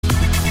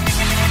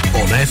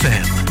on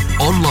FM,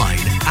 online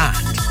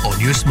and on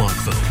your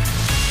smartphone.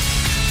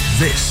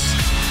 This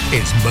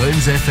is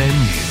Mearns FM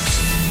News.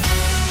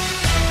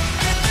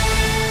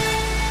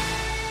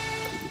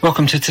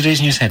 Welcome to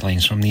today's news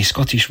headlines from the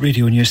Scottish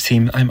Radio News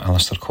team. I'm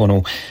Alistair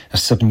Connell. A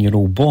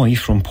 7-year-old boy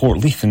from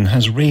Portleithen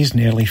has raised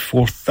nearly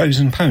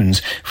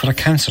 £4,000 for a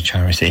cancer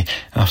charity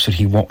after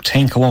he walked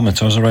 10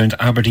 kilometres around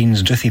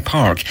Aberdeen's Duthie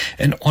Park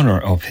in honour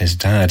of his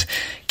dad.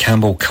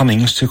 Campbell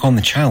Cummings took on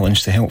the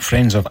challenge to help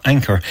Friends of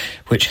Anchor,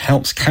 which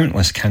helps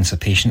countless cancer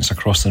patients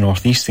across the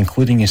North East,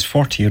 including his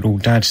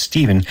 40-year-old dad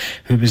Stephen,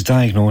 who was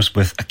diagnosed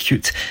with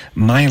acute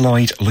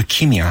myeloid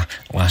leukemia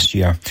last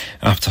year.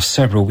 After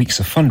several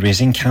weeks of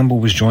fundraising, Campbell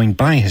was joined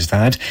by his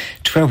dad,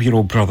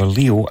 12-year-old brother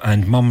Leo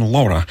and mum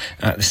Laura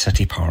at the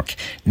City Park.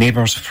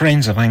 Neighbours,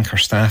 Friends of Anchor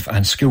staff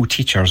and school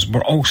teachers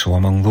were also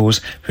among those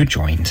who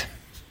joined.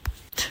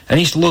 An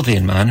East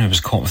Lothian man who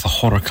was caught with a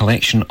horror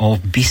collection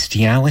of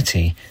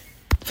bestiality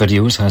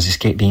videos has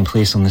escaped being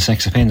placed on the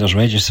sex offenders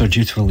register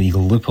due to a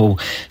legal loophole.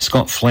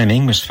 Scott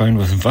Fleming was found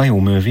with vile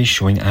movies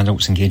showing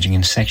adults engaging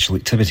in sexual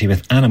activity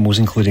with animals,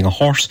 including a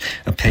horse,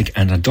 a pig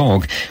and a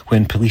dog,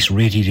 when police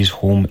raided his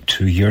home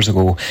 2 years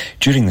ago.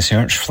 During the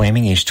search,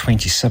 Fleming, aged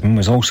 27,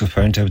 was also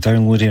found to have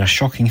downloaded a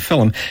shocking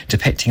film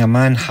depicting a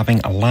man having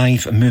a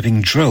live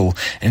moving drill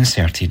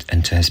inserted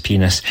into his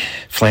penis.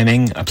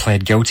 Fleming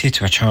pled guilty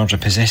to a charge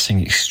of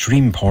possessing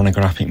extreme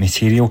pornographic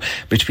material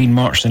between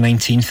March the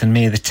 19th and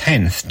May the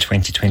 10th,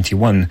 2021,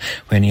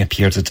 when he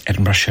appeared at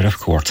Edinburgh Sheriff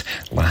Court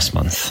last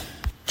month.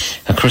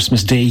 A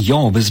Christmas Day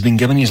yob has been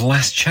given his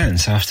last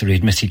chance after he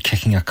admitted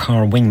kicking a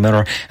car wing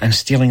mirror and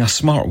stealing a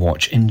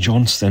smartwatch in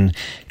Johnston.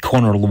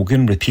 Conor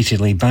Logan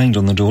repeatedly banged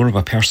on the door of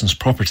a person's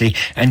property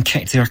and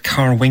kicked their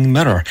car wing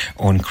mirror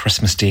on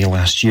Christmas Day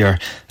last year.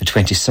 The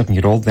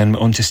 27-year-old then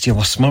went on to steal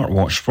a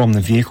smartwatch from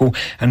the vehicle,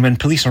 and when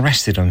police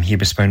arrested him, he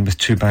was found with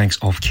 2 bags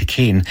of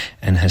cocaine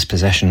in his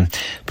possession.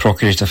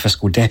 Procurator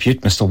Fiscal Deputy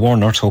Mr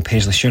Warner told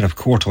Paisley Sheriff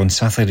Court on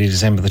Saturday,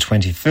 December the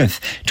 25th,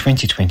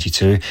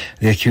 2022,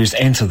 the accused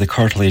entered the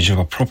curtilage of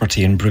a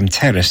property in Broome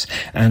Terrace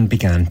and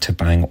began to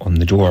bang on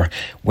the door.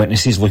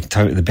 Witnesses looked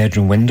out the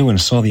bedroom window and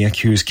saw the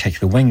accused kick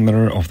the wing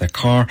mirror of the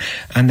car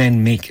and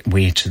then make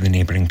way to the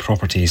neighbouring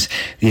properties.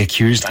 The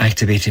accused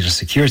activated a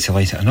security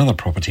light at another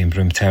property in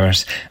Broome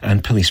Terrace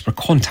and police were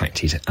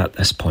contacted at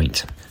this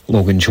point.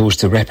 Logan chose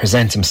to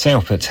represent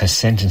himself at his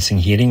sentencing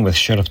hearing, with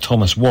Sheriff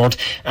Thomas Ward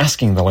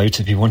asking the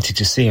lout if he wanted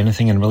to say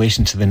anything in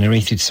relation to the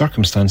narrated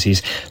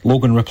circumstances.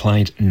 Logan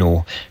replied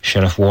no.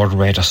 Sheriff Ward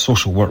read a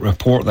social work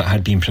report that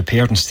had been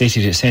prepared and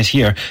stated, it says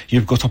here,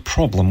 you've got a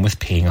problem with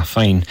paying a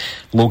fine.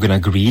 Logan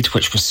agreed,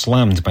 which was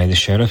slammed by the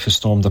sheriff, who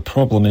stormed, the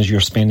problem is you're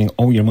spending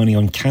all your money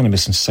on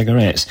cannabis and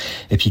cigarettes.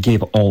 If you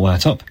gave all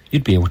that up,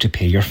 you'd be able to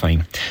pay your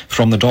fine.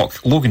 From the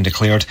dock, Logan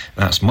declared,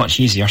 that's much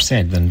easier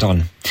said than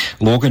done.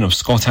 Logan of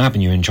Scott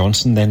Avenue in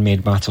Johnson then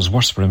made matters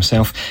worse for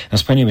himself,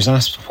 as when he was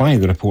asked why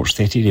the report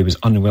stated he was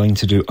unwilling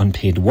to do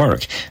unpaid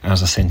work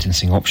as a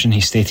sentencing option,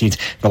 he stated,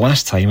 the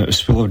last time it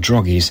was full of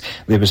druggies.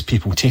 There was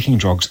people taking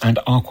drugs and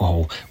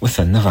alcohol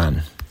within the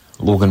van.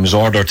 Logan was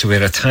ordered to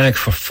wear a tag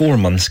for 4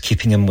 months,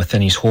 keeping him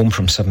within his home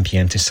from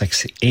 7pm to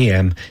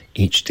 6am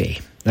each day.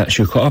 That's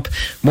your caught up.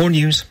 More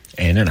news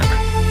in an hour.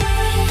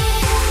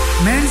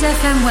 Mearns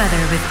FM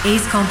weather with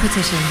Ace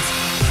Competitions.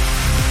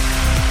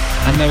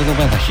 And now the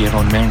weather here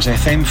on Mearns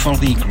FM for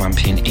the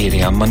Grampian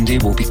area. Monday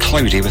will be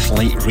cloudy with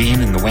light rain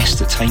in the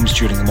west at times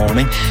during the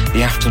morning.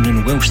 The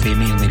afternoon will stay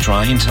mainly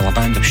dry until a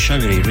band of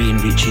showery rain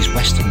reaches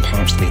western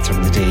parts later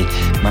in the day.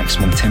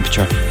 Maximum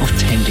temperature of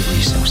 10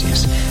 degrees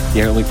Celsius.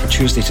 The outlook for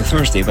Tuesday to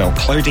Thursday, well,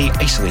 cloudy,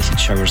 isolated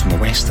showers in the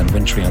west and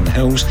wintry on the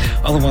hills.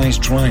 Otherwise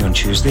dry on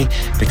Tuesday,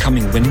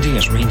 becoming windy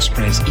as rain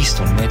spreads east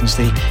on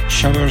Wednesday.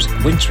 Showers,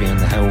 wintry on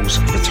the hills,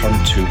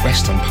 return to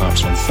western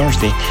parts on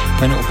Thursday,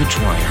 when it will be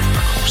drier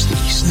across the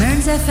east.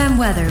 Mearns FM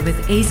weather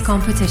with Ace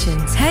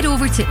Competitions. Head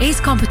over to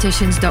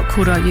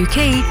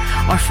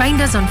acecompetitions.co.uk or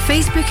find us on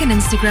Facebook and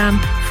Instagram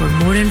for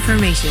more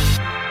information.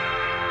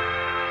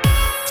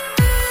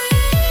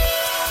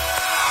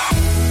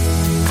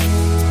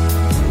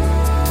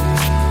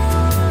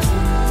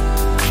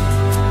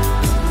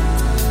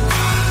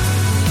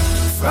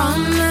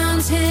 From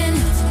mountain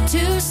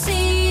to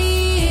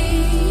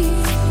sea,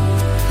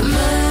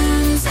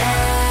 Mearns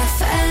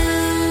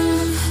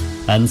FM.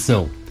 And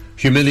so,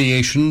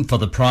 humiliation for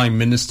the Prime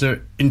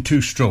Minister in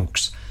 2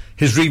 strokes.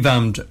 His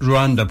revamped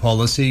Rwanda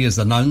policy is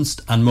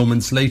announced, and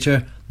moments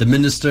later, the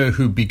minister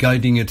who'd be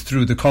guiding it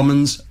through the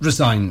Commons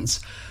resigns.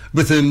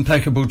 With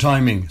impeccable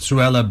timing,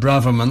 Suella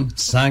Braverman,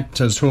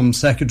 sacked as Home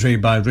Secretary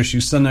by Rishi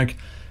Sunak,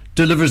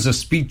 delivers a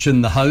speech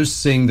in the House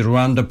saying the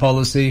Rwanda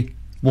policy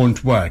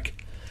won't work.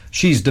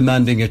 She's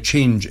demanding a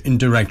change in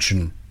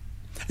direction.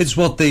 It's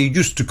what they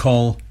used to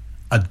call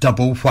a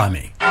double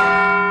whammy.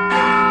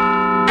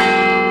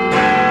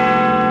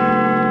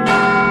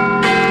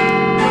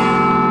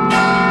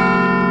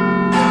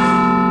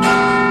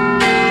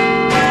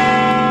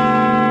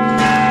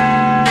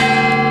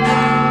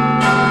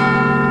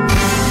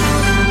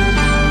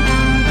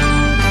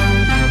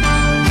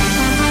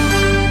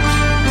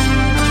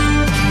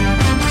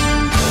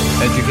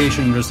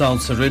 Education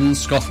results are in.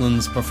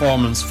 Scotland's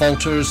performance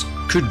falters.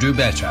 Could do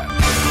better.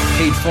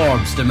 Kate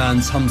Forbes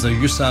demands Humza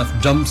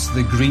Yousaf dumps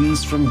the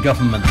Greens from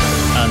government.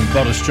 And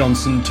Boris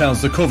Johnson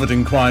tells the COVID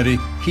inquiry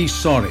he's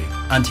sorry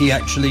and he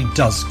actually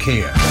does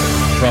care.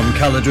 From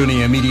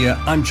Caledonia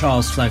Media, I'm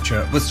Charles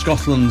Fletcher with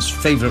Scotland's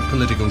favourite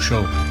political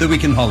show, The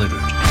Week in Holyrood.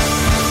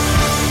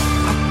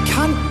 I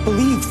can't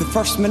believe the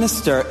First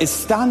Minister is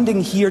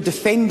standing here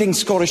defending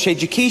Scottish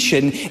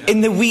education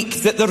in the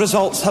week that the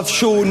results have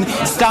shown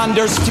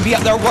standards to be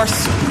at their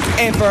worst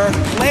ever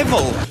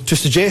level. To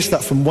suggest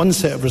that from one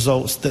set of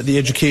results that the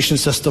education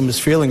system is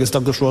failing, as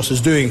Douglas Ross is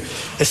doing,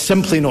 is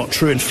simply not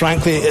true, and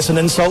frankly it's an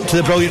insult to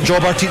the brilliant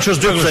job our teachers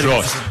do. Douglas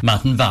Ross.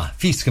 Maten va,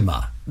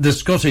 fiskema. The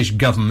Scottish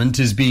Government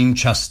is being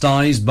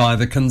chastised by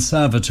the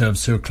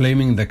Conservatives who are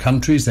claiming the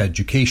country's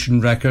education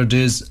record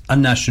is a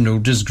national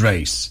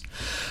disgrace.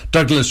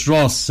 Douglas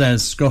Ross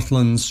says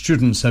Scotland's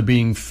students are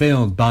being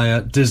failed by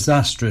a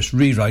disastrous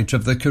rewrite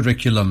of the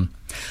curriculum.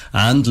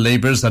 And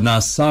Labour's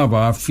Anas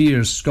Sarwar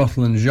fears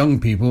Scotland's young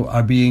people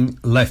are being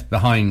left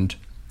behind.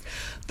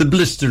 The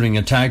blistering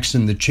attacks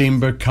in the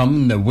Chamber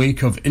come in the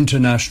wake of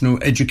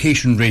international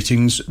education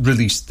ratings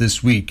released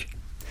this week.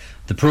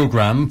 The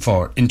Programme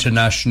for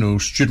International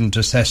Student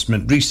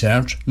Assessment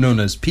Research,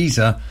 known as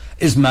PISA,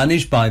 is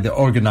managed by the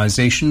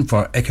Organisation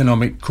for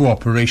Economic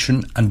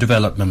Cooperation and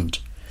Development.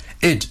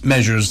 It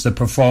measures the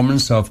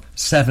performance of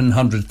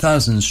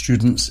 700,000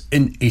 students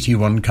in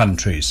 81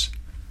 countries.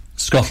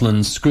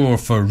 Scotland's score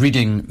for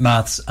reading,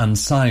 maths and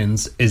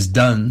science is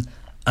down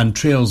and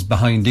trails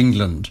behind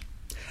England.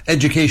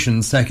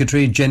 Education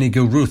Secretary Jenny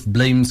Gilruth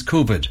blames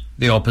COVID.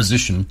 The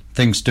opposition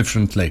thinks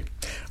differently.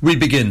 We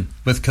begin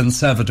with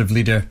Conservative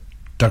leader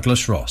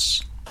Douglas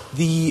Ross.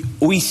 The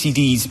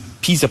OECD's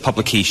PISA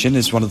publication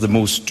is one of the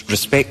most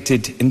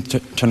respected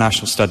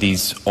international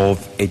studies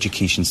of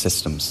education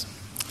systems.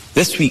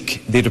 This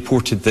week they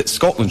reported that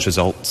Scotland's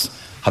results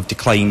have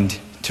declined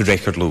to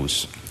record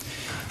lows.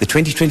 The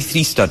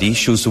 2023 study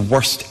shows the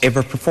worst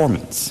ever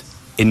performance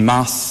in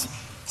maths,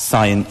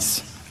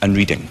 science and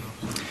reading.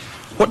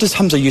 What does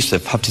Humza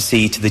Yousaf have to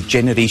say to the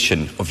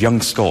generation of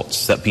young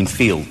Scots that have been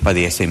failed by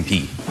the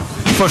SNP?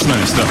 First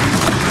Minister.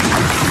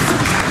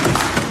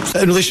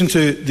 In relation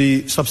to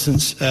the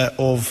substance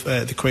of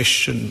the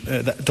question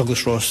that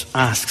Douglas Ross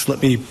asks,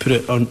 let me put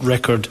it on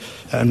record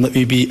and let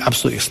me be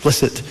absolutely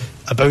explicit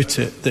about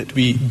it, that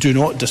we do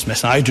not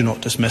dismiss, I do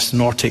not dismiss,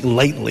 nor take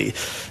lightly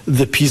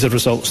the PISA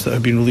results that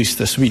have been released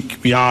this week.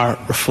 We are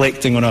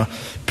reflecting on a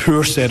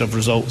poor set of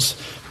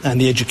results, and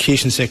the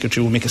Education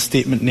Secretary will make a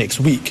statement next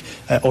week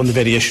on the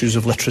very issues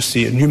of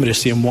literacy and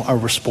numeracy and what our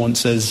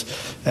response is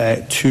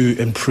to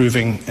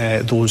improving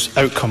those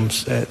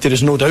outcomes. There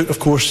is no doubt, of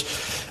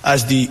course,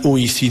 as the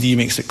OECD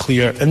makes it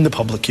clear in the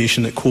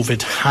publication, that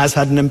COVID has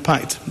had an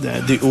impact.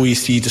 The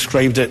OECD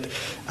described it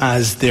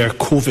as their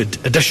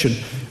COVID edition,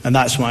 and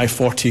that's why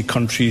 40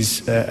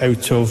 countries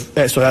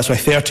that's why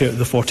 30 out of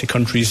the 40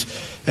 countries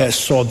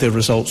saw their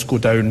results go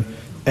down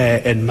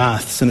in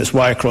maths, and it's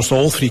why across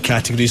all three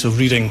categories of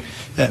reading,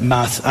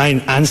 maths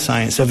and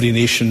science, every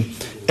nation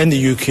in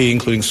the UK,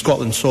 including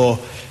Scotland, saw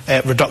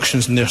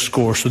reductions in their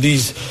score. So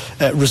these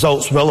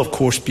results will of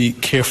course be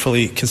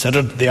carefully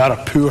considered. They are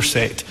a poor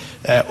set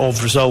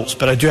of results,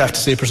 but I do have to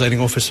say,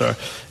 Presiding Officer,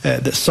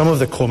 that some of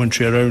the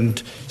commentary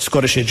around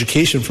Scottish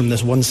education from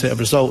this one set of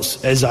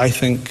results is, I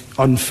think,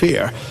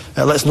 unfair.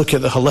 Let's look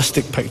at the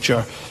holistic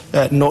picture,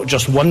 not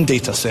just one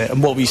data set,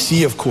 and what we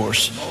see, of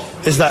course,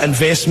 is that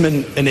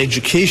investment in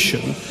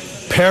education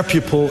per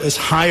pupil is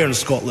higher in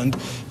Scotland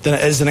than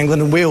it is in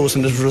England and Wales,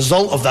 and as a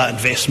result of that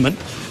investment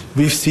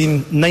we've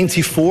seen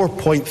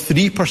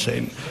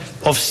 94.3%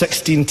 of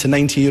 16 to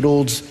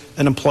 90-year-olds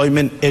in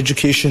employment,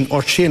 education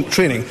or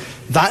training.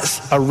 That's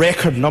a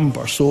record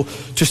number. So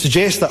to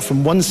suggest that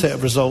from one set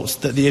of results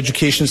that the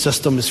education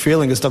system is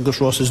failing, as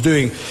Douglas Ross is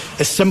doing,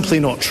 is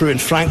simply not true,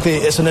 and frankly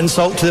it's an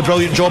insult to the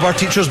brilliant job our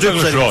teachers do.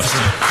 Douglas Ross.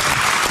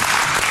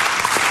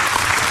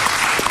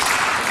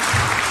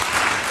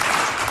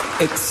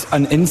 It's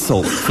an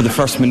insult for the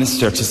First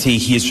Minister to say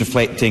he is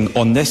reflecting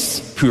on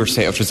this poor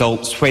set of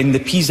results when the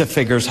PISA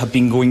figures have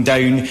been going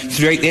down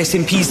throughout the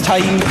SNP's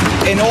time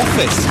in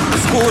office.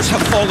 Scores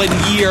have fallen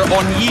year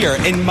on year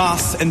in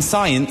maths and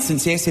science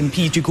since the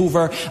SNP took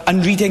over,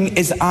 and reading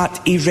is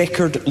at a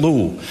record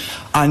low.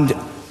 And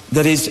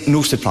there is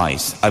no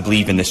surprise, I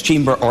believe, in this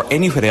chamber or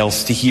anywhere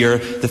else to hear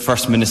the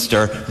First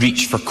Minister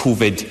reach for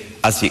COVID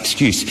as the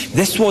excuse.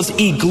 This was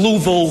a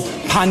global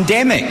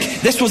pandemic.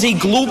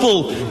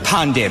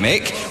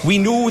 We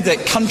know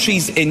that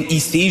countries in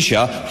East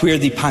Asia, where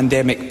the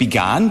pandemic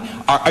began,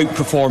 are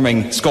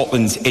outperforming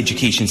Scotland's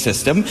education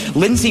system.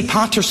 Lindsay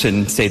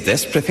Patterson said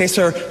this,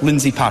 Professor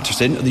Lindsay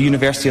Patterson of the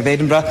University of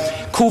Edinburgh.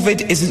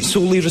 COVID isn't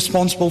solely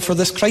responsible for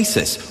this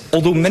crisis,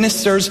 although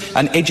ministers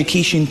and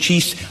education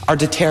chiefs are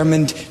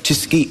determined to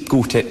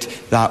scapegoat it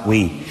that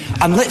way.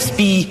 And let's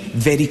be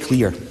very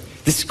clear.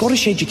 The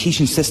Scottish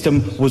education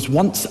system was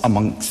once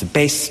amongst the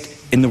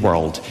best in the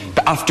world.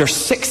 But after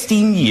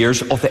 16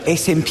 years of the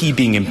SNP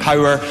being in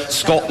power,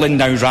 Scotland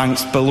now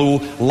ranks below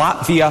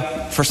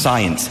Latvia for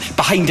science,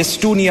 behind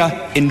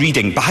Estonia in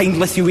reading, behind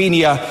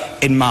Lithuania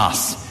in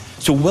maths.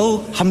 So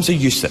will Humza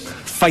Yousaf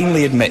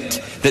finally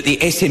admit that the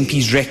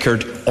SNP's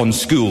record on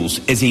schools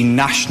is a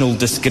national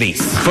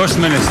disgrace? First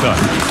Minister.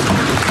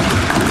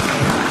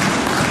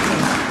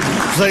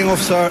 Presiding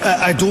Officer,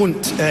 I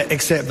don't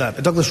accept that.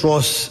 But Douglas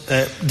Ross,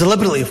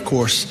 deliberately of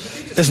course,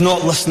 is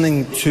not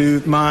listening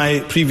to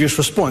my previous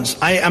response.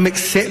 I am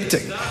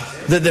accepting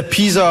that the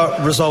PISA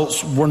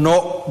results were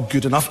not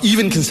good enough,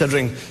 even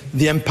considering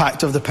the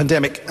impact of the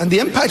pandemic. And the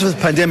impact of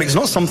the pandemic is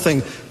not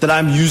something that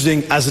I'm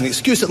using as an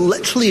excuse. It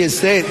literally is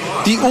said.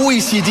 The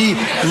OECD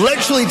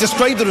literally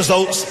described the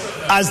results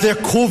as their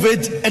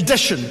COVID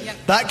edition.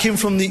 That came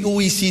from the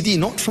OECD,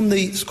 not from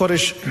the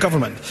Scottish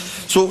Government.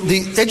 So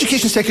the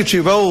Education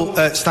Secretary will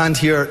stand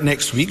here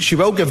next week. She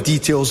will give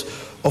details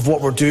of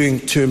what we're doing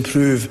to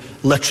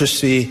improve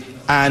literacy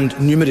and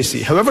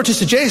numeracy. However, to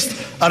suggest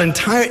our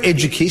entire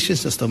education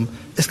system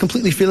is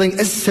completely failing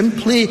is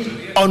simply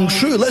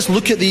untrue. Let's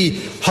look at the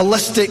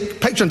holistic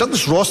picture. And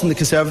Douglas Ross and the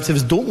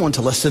Conservatives don't want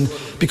to listen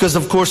because,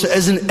 of course, it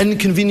is an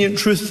inconvenient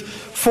truth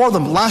for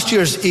them. Last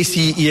year's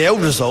ACEL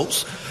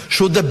results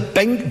showed the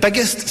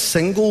biggest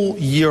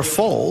single-year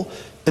fall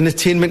in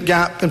attainment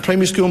gap in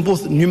primary school in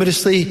both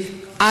numeracy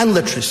and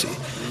literacy.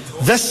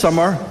 This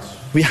summer,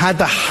 we had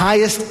the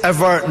highest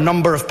ever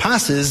number of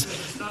passes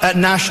at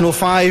National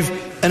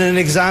 5 in an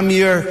exam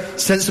year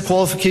since the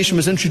qualification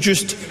was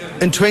introduced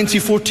in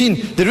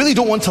 2014. They really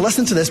don't want to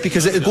listen to this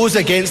because it goes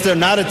against their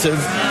narrative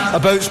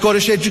about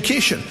Scottish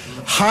education.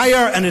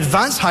 Higher and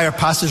advanced higher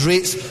passes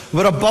rates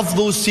were above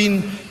those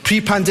seen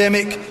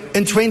pre-pandemic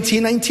in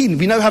 2019.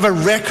 We now have a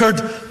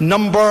record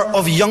number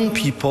of young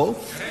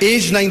people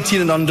aged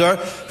 19 and under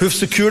who've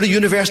secured a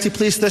university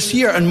place this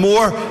year, and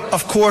more,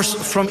 of course,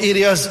 from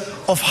areas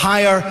of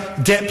higher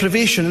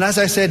deprivation. And as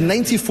I said,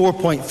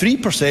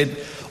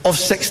 94.3% of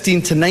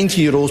 16 to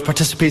 19-year-olds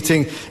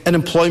participating in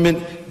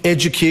employment,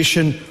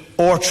 education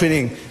or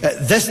training.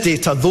 This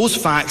data, those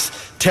facts,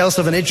 tell us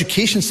of an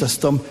education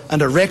system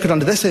and a record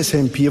under this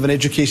SNP of an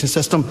education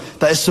system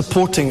that is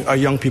supporting our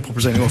young people,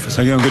 Presiding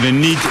Officer. I'm going to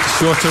need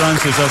shorter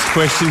answers as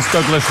questions.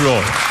 Douglas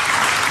Ross.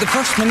 The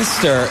First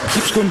Minister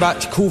keeps going back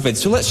to COVID,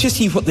 so let's just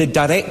see what the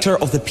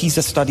director of the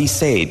PISA study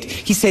said.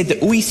 He said that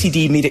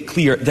OECD made it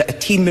clear that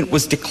attainment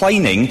was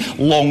declining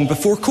long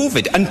before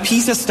COVID, and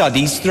PISA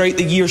studies throughout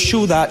the year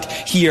show that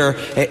here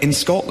in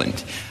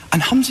Scotland.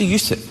 And Humza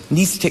Yousaf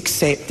needs to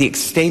accept the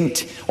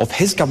extent of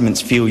his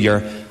government's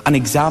failure and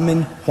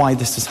examine why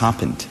this has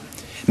happened.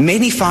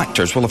 Many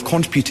factors will have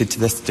contributed to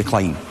this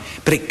decline,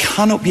 but it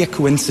cannot be a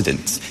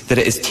coincidence that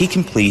it has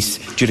taken place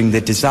during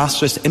the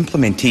disastrous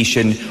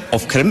implementation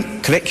of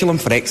Curriculum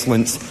for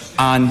Excellence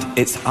and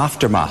its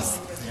aftermath.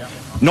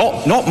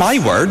 Not my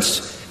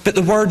words, but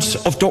the words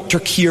of Dr.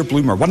 Keir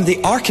Bloomer, one of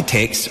the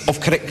architects of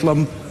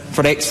Curriculum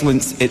for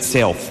Excellence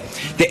itself.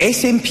 The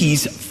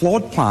SNP's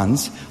flawed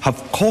plans have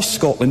cost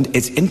Scotland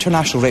its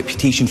international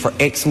reputation for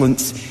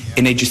excellence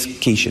in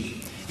education.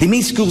 They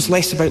made schools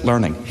less about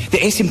learning. The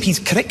SNP's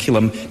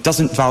curriculum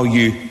doesn't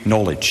value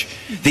knowledge.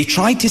 They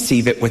tried to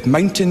save it with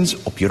mountains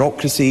of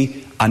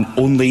bureaucracy and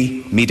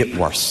only made it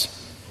worse.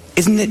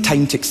 Isn't it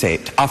time to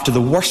accept, after the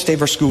worst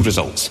ever school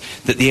results,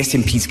 that the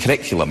SNP's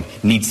curriculum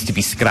needs to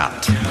be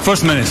scrapped?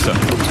 First Minister.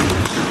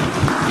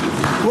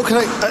 Well, can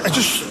I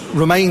just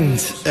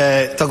remind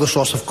Douglas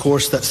Ross, of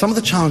course, that some of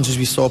the challenges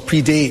we saw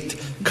predate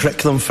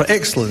Curriculum for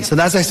Excellence. And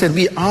as I said,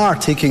 we are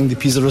taking the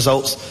PISA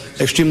results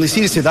extremely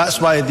seriously.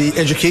 That's why the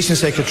Education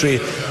Secretary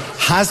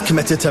has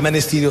committed to a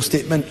ministerial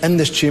statement in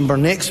this chamber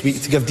next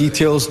week to give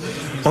details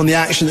on the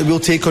action that we'll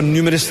take on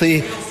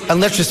numeracy and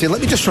literacy. And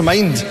let me just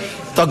remind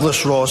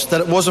Douglas Ross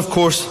that it was, of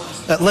course,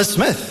 Liz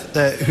Smith,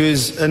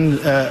 who's in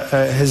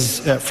his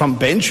front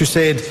bench, who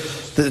said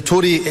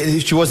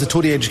that she was the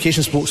Tory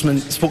education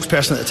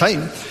spokesperson at the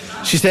time.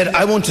 She said,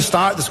 I want to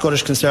start the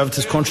Scottish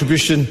Conservatives'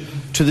 contribution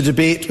to the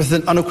debate with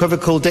an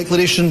unequivocal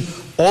declaration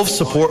of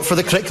support for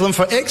the Curriculum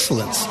for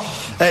Excellence.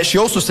 She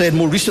also said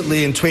more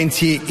recently in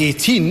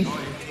 2018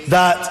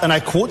 that, and I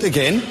quote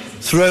again,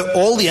 throughout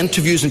all the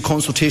interviews and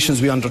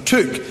consultations we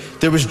undertook,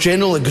 there was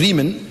general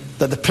agreement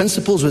that the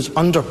principles which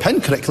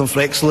underpin Curriculum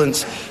for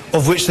Excellence,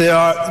 of which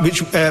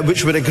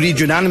which were agreed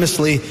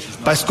unanimously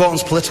by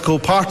Scotland's political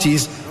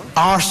parties,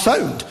 are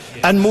sound.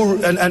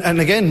 And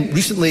again,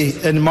 recently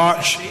in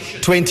March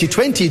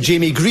 2020,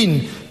 Jamie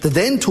Green, the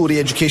then Tory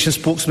education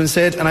spokesman,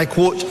 said, and I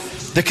quote,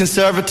 the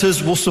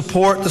Conservatives will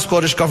support the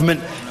Scottish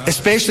Government,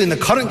 especially in the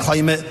current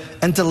climate,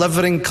 in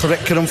delivering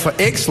Curriculum for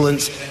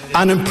Excellence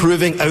and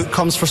improving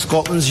outcomes for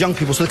Scotland's young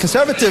people. So the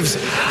Conservatives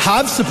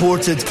have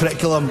supported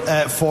Curriculum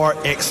for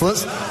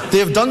Excellence. They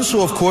have done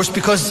so, of course,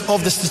 because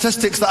of the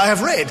statistics that I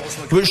have read,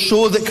 which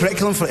show that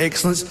Curriculum for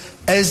Excellence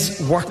is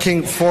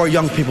working for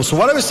young people. So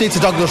what I would say to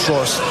Douglas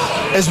Ross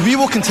is we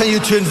will continue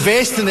to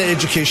invest in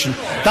education.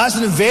 That's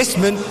an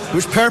investment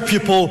which per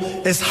pupil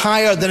is is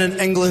higher than in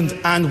England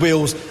and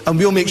Wales, and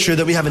we'll make sure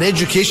that we have an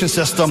education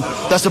system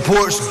that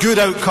supports good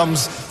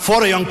outcomes for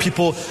our young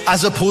people,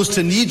 as opposed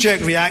to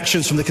knee-jerk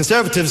reactions from the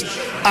Conservatives,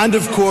 and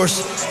of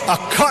course a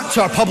cut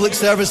to our public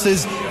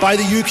services by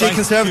the UK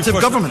Conservative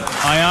government.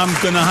 I am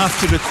going to have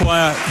to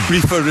require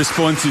briefer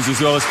responses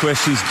as well as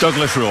questions.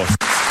 Douglas Ross.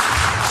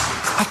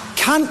 I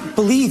can't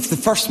believe the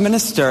First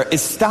Minister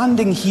is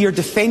standing here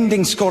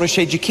defending Scottish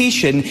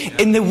education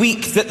in the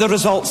week that the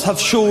results have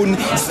shown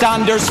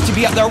standards to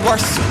be at their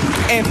worst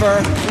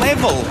ever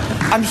level.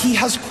 And he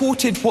has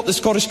quoted what the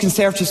Scottish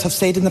Conservatives have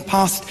said in the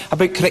past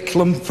about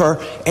curriculum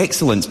for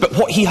excellence. But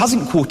what he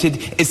hasn't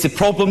quoted is the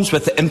problems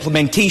with the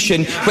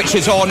implementation, which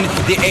is on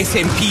the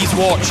SNP's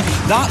watch.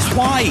 That's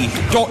why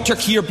Dr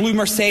Keir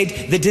Bloomer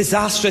said the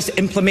disastrous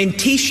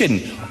implementation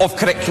of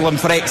curriculum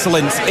for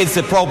excellence is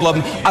the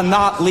problem, and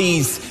that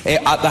lays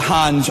at the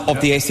hands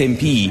of the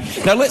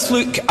SNP. Now let's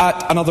look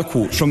at another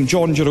quote from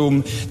John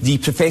Jerome, the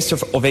Professor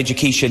of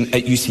Education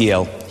at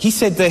UCL. He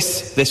said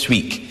this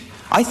week: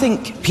 "I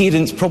think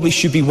parents probably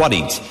should be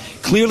worried.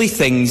 Clearly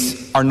things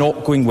are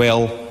not going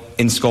well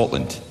in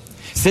Scotland.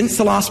 Since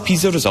the last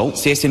PISA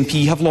results, the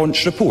SNP have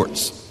launched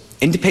reports,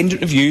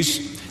 independent reviews,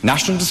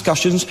 national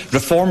discussions,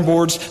 reform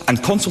boards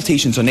and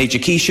consultations on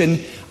education,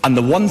 and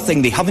the one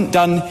thing they haven't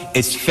done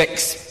is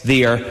fix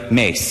their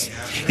mess."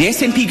 The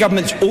SNP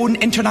government's own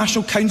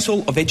International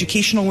Council of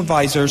Educational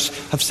Advisers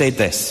have said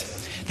this: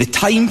 "The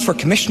time for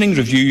commissioning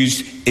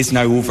reviews is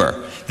now over.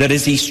 There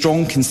is a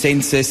strong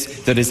consensus.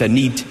 There is a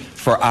need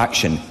for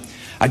action.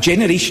 A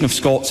generation of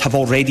Scots have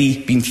already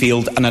been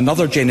failed, and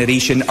another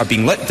generation are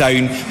being let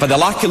down by the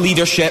lack of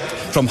leadership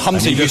from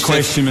Humza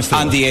Yousaf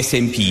and the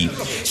SNP.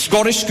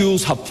 Scottish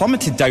schools have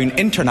plummeted down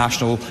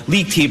international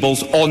league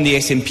tables on the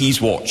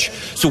SNP's watch.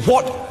 So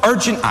what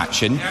urgent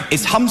action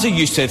is Humza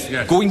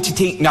Yousaf going to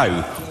take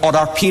now, or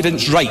are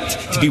parents right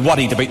to be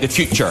worried about the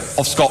future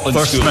of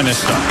Scotland's schools?" First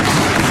Minister.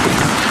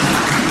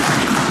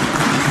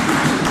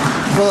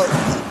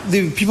 Well,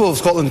 the people of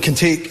Scotland can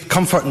take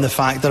comfort in the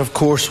fact that, of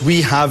course,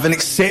 we have an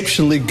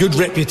exceptionally good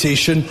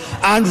reputation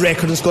and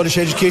record in Scottish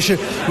education,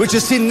 which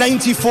has seen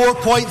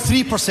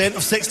 94.3%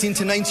 of 16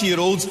 to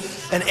 90-year-olds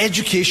in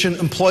education,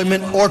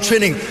 employment or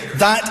training.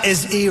 That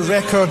is a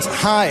record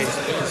high.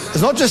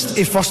 It's not just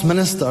a First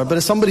Minister, but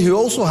as somebody who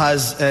also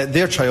has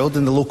their child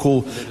in the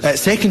local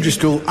secondary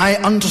school, I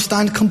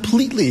understand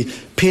completely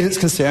parents'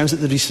 concerns at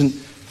the recent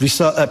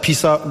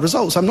PISA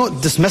results. I'm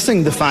not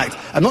dismissing the fact,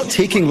 I'm not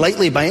taking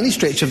lightly by any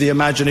stretch of the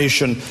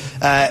imagination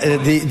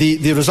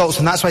the results,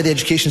 and that's why the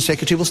Education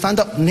Secretary will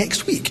stand up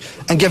next week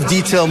and give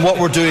detail on what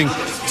we're doing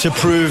to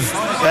improve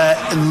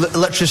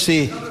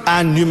literacy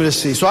and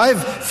numeracy. So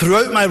I've,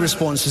 throughout my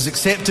responses,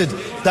 accepted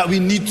that we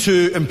need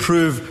to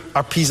improve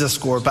our PISA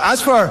score. But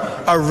as for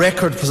our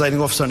record, Presiding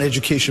Officer, on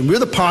education, we're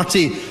the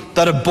party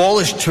that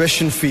abolished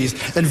tuition fees,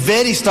 in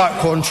very stark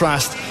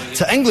contrast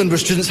to England, where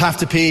students have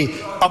to pay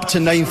up to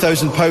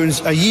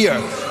 £9,000 a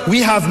year.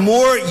 We have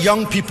more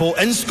young people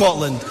in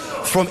Scotland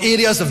from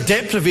areas of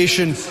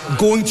deprivation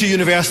going to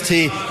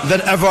university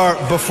than ever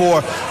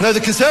before. Now, the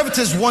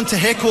Conservatives want to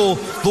heckle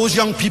those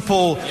young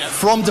people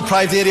from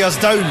deprived areas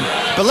down,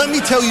 but let me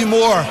tell you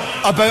more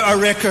about our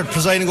record,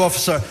 Presiding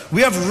Officer.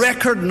 We have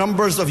record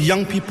numbers of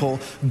young people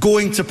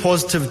going to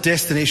positive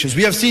destinations.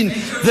 We have seen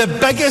the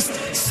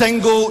biggest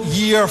single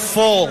year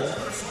fall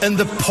in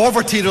the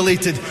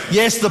poverty-related,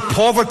 yes, the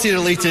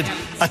poverty-related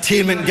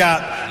attainment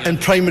gap in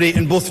primary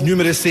in both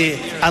numeracy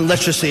and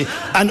literacy.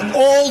 And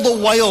all the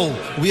while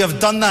we have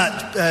done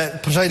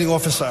that, Presiding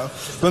Officer,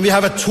 when we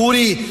have a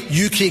Tory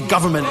UK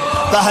government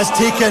that has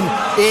taken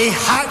a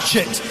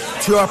hatchet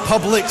to our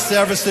public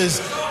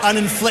services and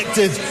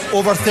inflicted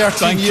over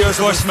 13 years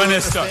of First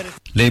Minister.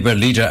 Labour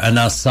leader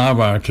Anas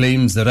Sarwar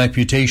claims the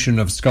reputation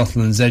of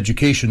Scotland's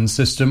education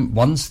system,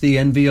 once the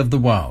envy of the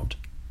world,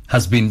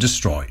 has been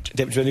destroyed.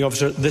 Deputy Presiding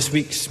Officer, this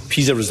week's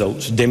PISA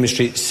results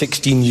demonstrate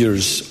 16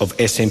 years of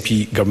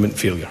SNP government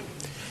failure.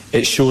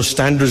 It shows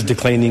standards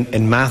declining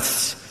in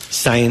maths,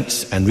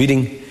 science and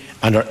reading,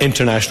 and our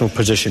international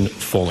position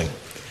falling.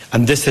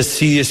 And this has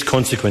serious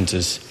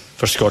consequences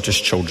for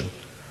Scottish children.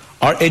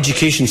 Our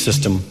education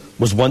system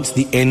was once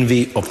the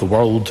envy of the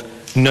world.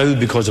 Now,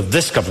 because of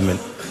this government,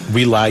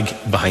 we lag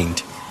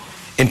behind.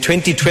 In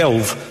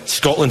 2012,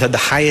 Scotland had the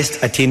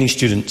highest attaining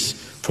students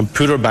from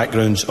poorer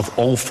backgrounds of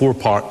all four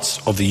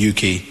parts of the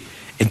UK.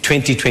 In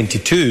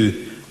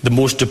 2022, the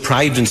most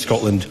deprived in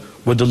Scotland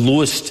were the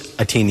lowest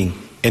attaining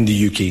in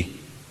the UK.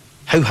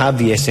 How have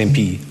the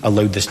SNP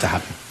allowed this to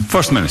happen?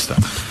 First Minister.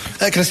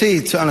 Can I say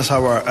to Anas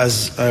Sarwar,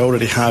 as I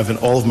already have in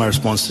all of my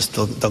responses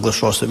to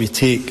Douglas Ross, that we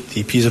take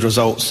the PISA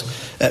results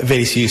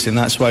very seriously, and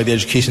that's why the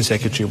Education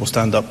Secretary will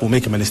stand up, will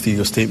make a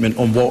ministerial statement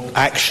on what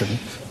action,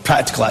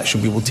 practical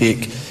action, we will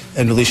take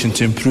in relation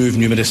to improve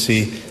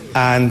numeracy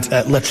and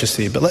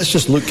literacy. But let's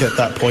just look at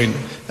that point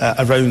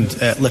around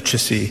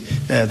literacy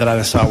that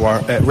Anna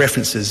Sawar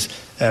references.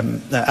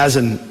 As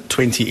in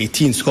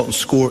 2018, Scotland's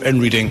score in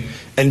reading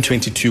in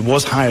 22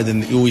 was higher than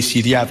the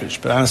OECD average.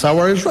 But Anna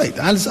Sawar is right,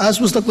 as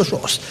was Douglas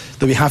Ross,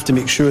 that we have to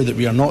make sure that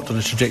we are not on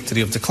a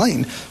trajectory of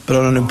decline, but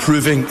on an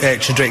improving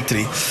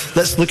trajectory.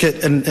 Let's look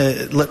at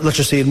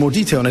literacy in more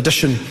detail. In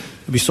addition,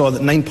 we saw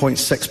that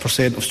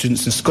 9.6% of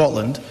students in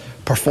Scotland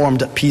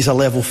performed at PISA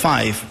level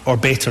 5 or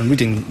better in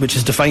reading, which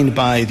is defined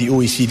by the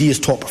OECD as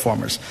top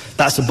performers.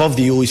 That's above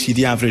the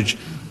OECD average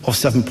of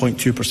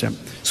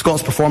 7.2%.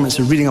 Scotland's performance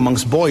in reading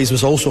amongst boys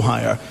was also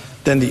higher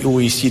than the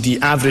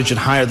OECD average and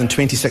higher than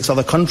 26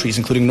 other countries,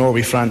 including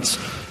Norway, France,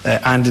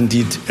 and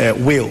indeed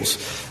Wales.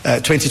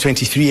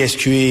 2023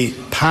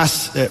 SQA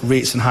pass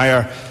rates in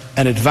higher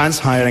and advanced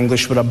higher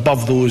English were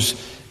above those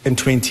in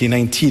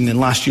 2019, and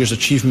last year's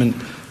achievement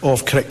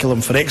of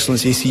Curriculum for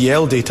Excellence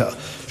ACEL data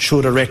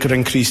showed a record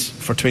increase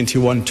for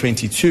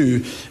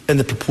 21-22 in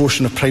the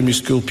proportion of primary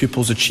school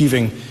pupils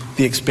achieving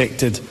the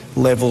expected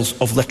levels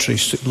of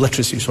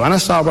literacy. So Anna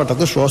Sawar,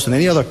 Douglas Ross and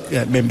any other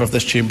member of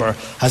this chamber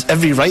has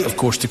every right, of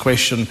course, to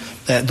question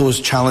those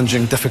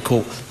challenging,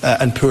 difficult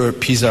and poor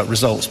PISA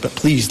results. But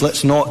please,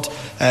 let's not,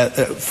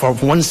 for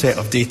one set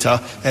of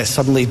data,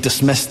 suddenly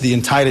dismiss the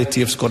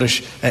entirety of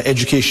Scottish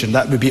education.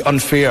 That would be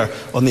unfair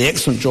on the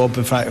excellent job,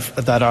 in fact,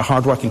 that our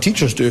hard-working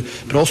teachers do,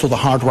 but also the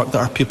hard work that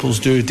our pupils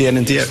do day in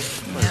and day out.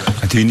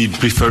 Do you need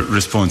briefer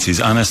responses?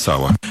 Anna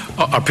Sawar.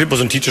 Our pupils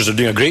and teachers are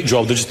doing a great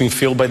job. They're just being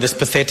failed by this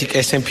pathetic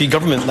SNP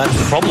government. That's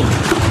the problem.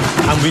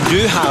 And we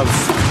do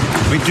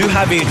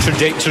have a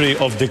trajectory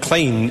of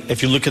decline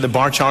if you look at the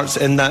bar charts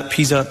in that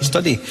PISA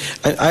study.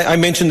 I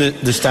mentioned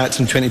the stats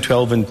in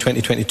 2012 and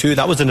 2022.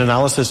 That was an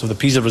analysis of the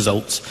PISA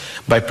results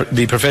by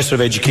the Professor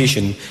of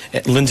Education,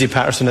 Lindsay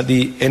Patterson at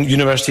the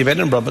University of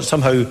Edinburgh, but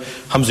somehow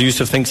Hamza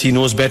Yusuf thinks he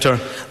knows better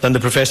than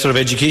the Professor of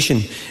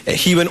Education.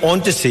 He went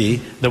on to say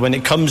that when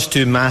it comes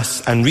to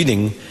maths and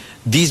reading,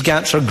 these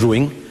gaps are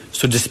growing.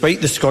 So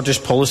despite the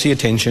Scottish policy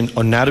attention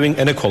on narrowing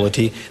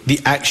inequality, the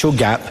actual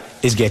gap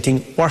is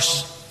getting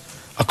worse.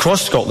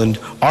 Across Scotland,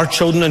 our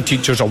children and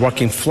teachers are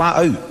working flat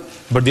out,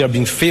 but they are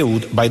being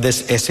failed by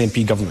this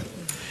SNP government.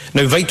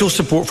 Now, vital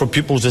support for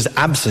pupils is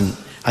absent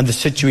and the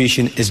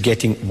situation is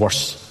getting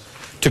worse.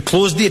 To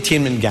close the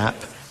attainment gap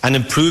and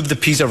improve the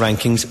PISA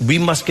rankings, we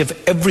must give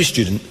every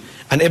student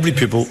and every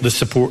pupil the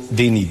support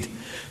they need.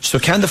 So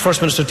can the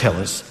First Minister tell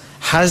us,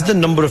 has the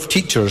number of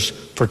teachers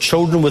for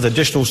children with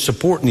additional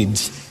support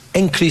needs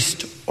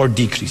increased or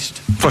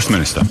decreased? First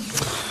Minister.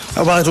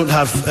 Well, I don't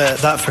have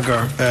that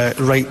figure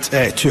right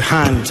to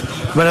hand.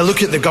 When I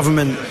look at the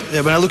government,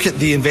 when I look at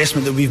the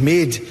investment that we've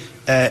made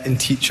in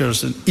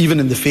teachers, and even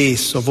in the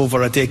face of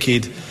over a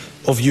decade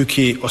of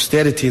UK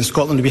austerity, in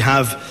Scotland we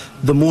have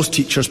the most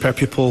teachers per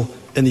pupil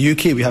in the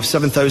UK. We have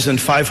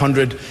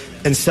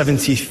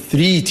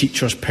 7,573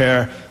 teachers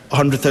per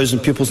 100,000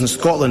 pupils in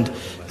Scotland.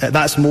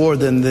 That's more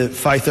than the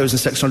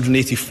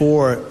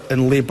 5,684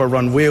 in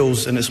Labour-run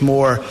Wales, and it's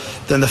more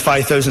than the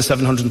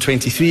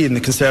 5,723 in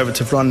the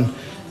Conservative-run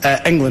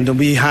England. And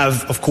we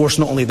have, of course,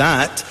 not only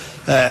that,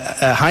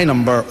 a high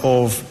number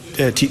of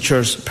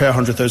teachers per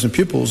 100,000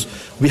 pupils.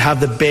 We have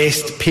the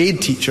best paid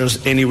teachers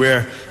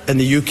anywhere in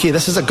the UK.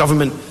 This is a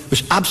government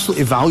which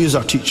absolutely values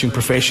our teaching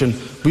profession.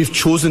 We've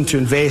chosen to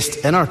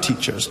invest in our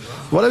teachers.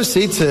 What I would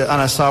say to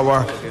Anna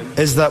Sawar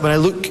is that when I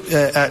look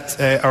at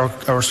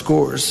our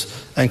scores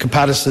in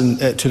comparison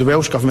to the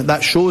Welsh Government,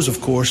 that shows,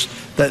 of course,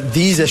 that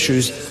these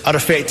issues are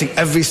affecting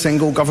every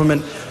single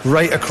government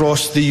right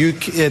across the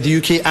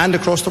UK and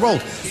across the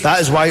world.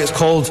 That is why it's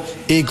called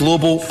a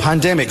global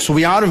pandemic. So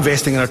we are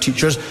investing in our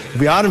teachers,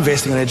 we are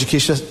investing in our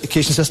education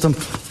system,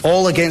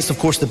 all against, of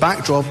course, the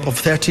backdrop of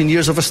 13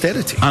 years of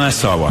austerity. Anna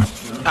Sawar.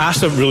 I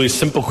asked a really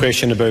simple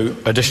question about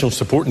additional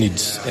support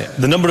needs.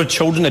 The number of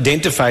children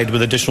identified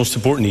with additional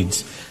support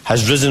needs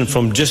has risen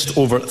from just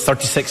over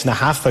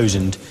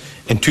 36,500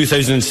 in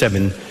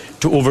 2007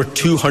 to over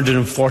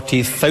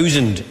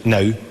 240,000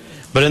 now.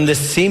 But in this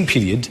same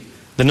period,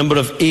 the number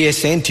of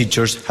ASN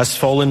teachers has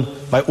fallen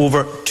by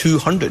over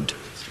 200,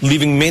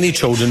 leaving many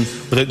children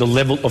without the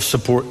level of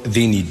support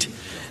they need.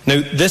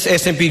 Now, this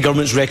SNP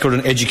government's record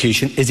on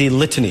education is a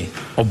litany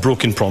of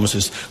broken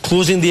promises.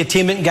 Closing the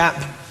attainment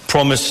gap,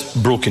 promise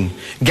broken.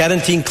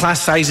 Guaranteeing class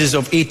sizes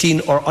of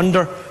 18 or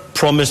under,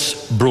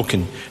 promise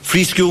broken.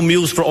 Free school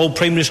meals for all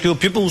primary school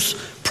pupils,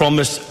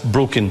 promise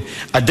broken.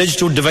 A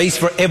digital device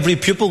for every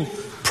pupil,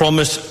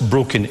 promise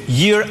broken.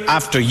 Year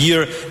after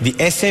year, the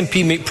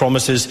SNP make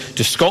promises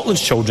to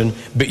Scotland's children,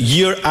 but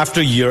year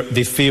after year,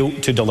 they fail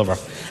to deliver.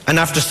 And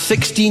after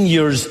 16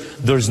 years,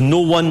 there's no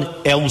one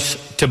else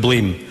to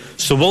blame.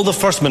 So will the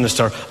First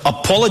Minister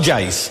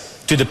apologise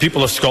to the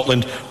people of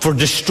Scotland for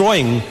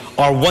destroying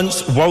our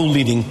once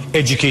world-leading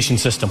education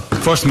system?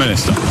 First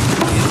Minister.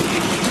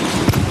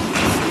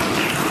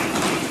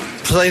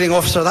 Presiding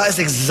officer, that is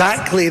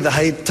exactly the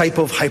type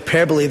of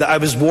hyperbole that I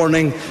was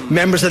warning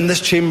members in this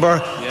chamber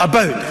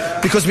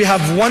about, because we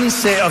have one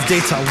set of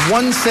data,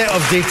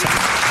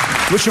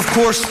 which of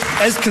course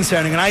is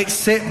concerning, and I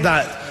accept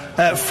that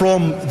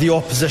from the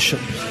opposition.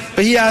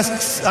 But he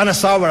asks, Anna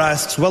Sauer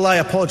asks, will I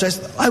apologise?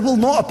 I will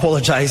not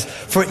apologise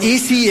for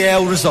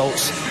ACL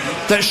results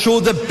that show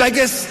the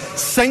biggest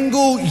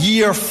single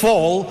year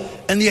fall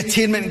in the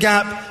attainment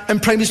gap in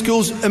primary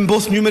schools in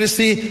both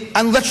numeracy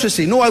and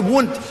literacy. No, I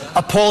won't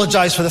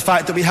apologise for the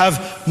fact that we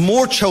have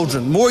more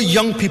children, more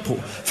young people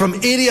from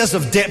areas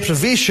of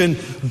deprivation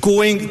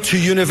going to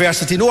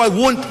university. No, I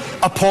won't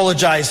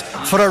apologise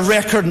for a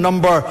record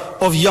number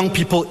of young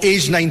people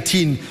aged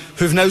 19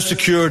 who've now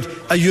secured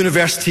a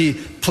university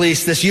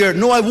place this year.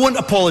 No, I won't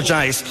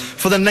apologise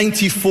for the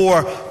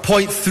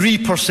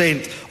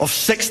 94.3% of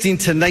 16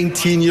 to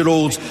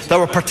 19-year-olds that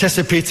were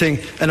participating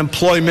in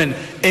employment,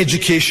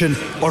 education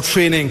or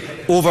training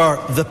over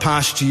the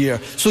past year.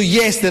 So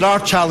yes, there are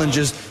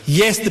challenges.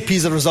 Yes, the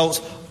PISA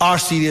results are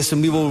serious,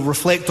 and we will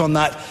reflect on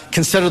that,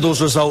 consider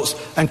those results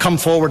and come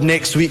forward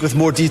next week with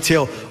more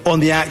detail on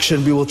the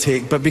action we will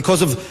take. But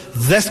because of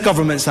this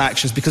government's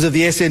actions, because of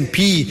the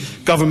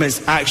SNP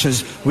government's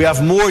actions, we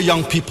have more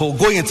young people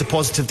going into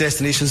positive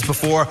destinations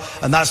before,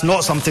 and that's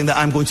not something that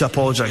I'm going to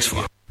apologise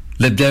for.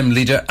 Lib Dem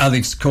leader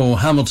Alex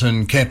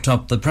Cole-Hamilton kept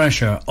up the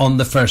pressure on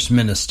the First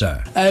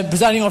Minister.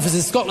 Presiding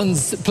Officer,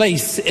 Scotland's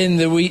place in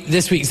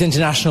this week's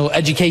international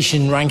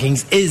education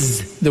rankings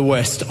is the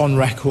worst on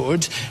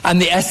record,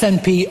 and the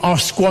SNP are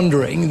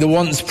squandering the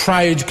once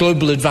proud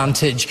global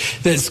advantage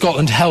that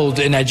Scotland held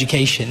in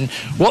education.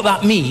 What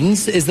that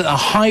means is that the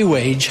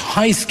high-wage,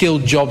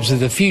 high-skilled jobs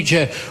of the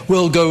future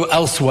will go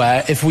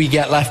elsewhere if we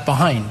get left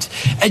behind.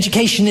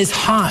 Education is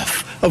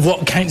half of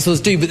what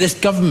councils do, but this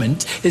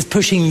government is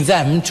pushing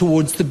them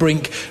towards the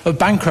brink of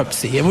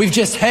bankruptcy. And we've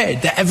just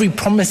heard that every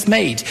promise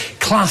made,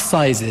 class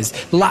sizes,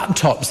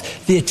 laptops,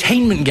 the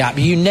attainment gap,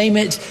 you name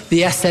it,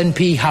 the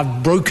SNP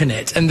have broken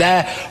it. And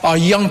there are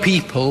young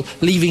people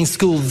leaving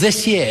school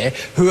this year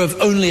who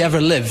have only ever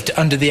lived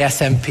under the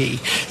SNP.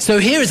 So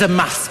here is a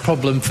maths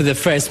problem for the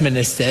First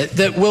Minister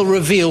that will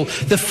reveal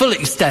the full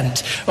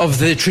extent of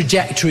the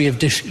trajectory of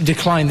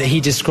decline that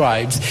he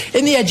describes.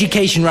 In the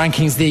education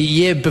rankings the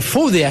year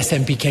before the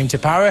SNP came to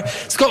power,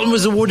 Scotland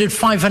was awarded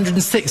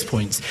 506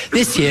 points.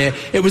 This year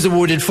it was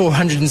awarded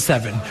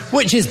 407.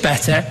 Which is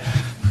better?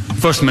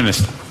 First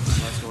Minister.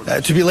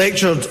 To be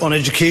lectured on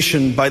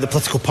education by the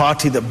political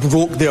party that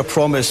broke their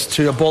promise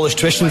to abolish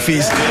tuition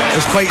fees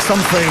is quite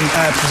something,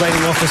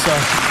 presiding officer.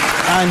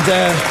 And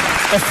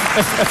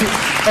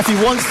if he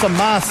wants some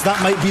maths,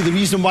 that might be the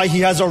reason why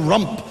he has a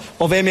rump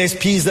of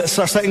MSPs that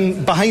are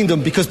sitting behind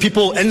him, because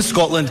people in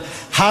Scotland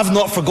have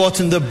not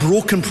forgotten the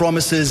broken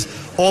promises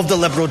of the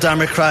Liberal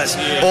Democrats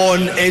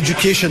on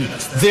education.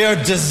 Their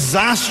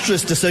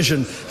disastrous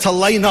decision to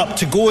line up,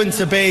 to go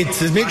into bed,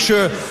 to make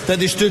sure that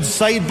they stood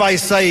side by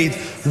side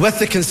with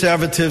the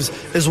Conservatives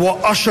is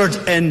what ushered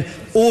in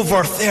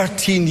over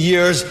 13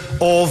 years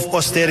of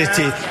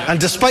austerity. And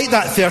despite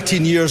that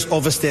 13 years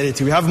of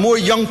austerity, we have more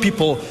young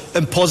people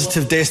in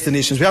positive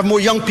destinations. We have more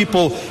young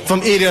people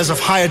from areas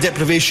of higher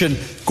deprivation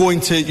going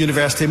to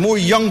university, more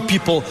young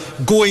people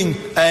going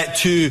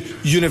to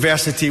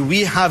university.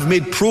 We have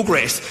made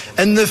progress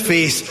in the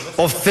face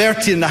of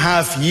 13 and a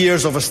half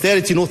years of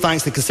austerity. No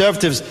thanks to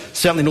Conservatives,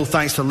 certainly no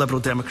thanks to the Liberal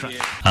Democrats.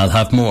 I'll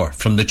have more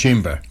from the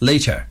Chamber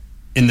later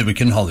in the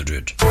Week in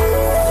Holyrood.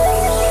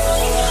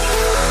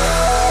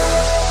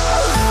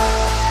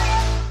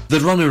 The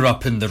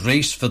runner-up in the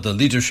race for the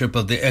leadership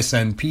of the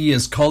SNP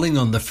is calling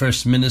on the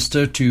First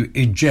Minister to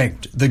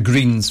eject the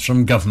Greens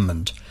from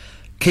government.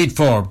 Kate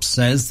Forbes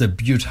says the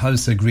Bute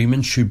House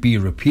Agreement should be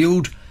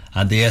repealed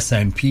and the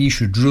SNP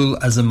should rule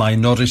as a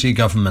minority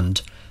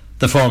government.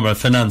 The former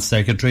Finance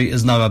Secretary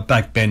is now a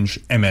backbench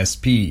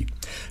MSP.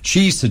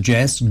 She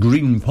suggests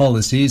Green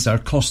policies are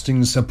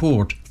costing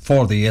support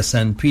for the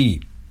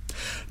SNP.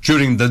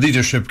 During the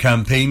leadership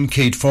campaign,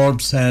 Kate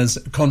Forbes says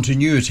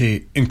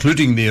continuity,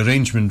 including the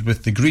arrangement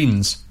with the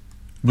Greens,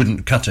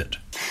 wouldn't cut it.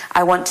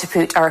 I want to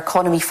put our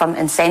economy front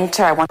and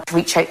centre. I want to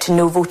reach out to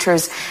no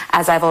voters,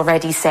 as I've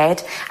already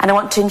said. And I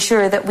want to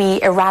ensure that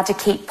we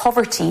eradicate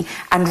poverty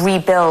and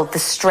rebuild the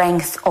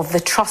strength of the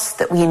trust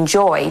that we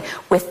enjoy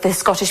with the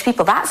Scottish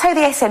people. That's how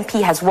the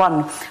SNP has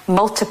won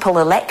multiple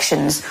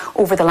elections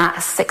over the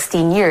last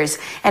 16 years.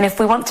 And if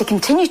we want to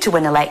continue to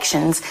win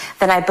elections,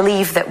 then I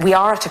believe that we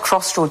are at a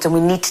crossroads and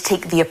we need to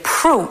take the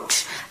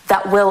approach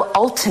that will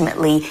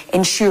ultimately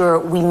ensure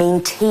we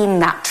maintain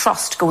that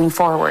trust going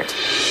forward.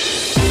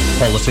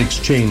 Politics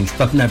change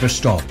but never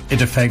stop.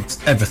 It affects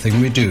everything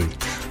we do.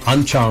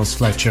 I'm Charles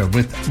Fletcher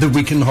with The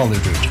Week in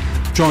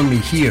Holyrood. Join me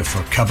here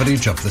for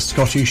coverage of the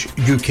Scottish,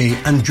 UK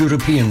and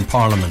European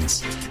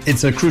Parliaments.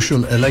 It's a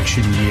crucial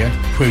election year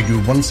where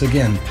you once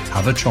again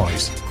have a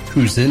choice.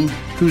 Who's in,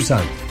 who's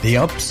out, the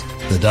ups,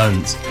 the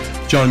downs.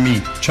 Join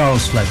me,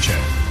 Charles Fletcher,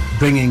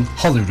 bringing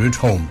Holyrood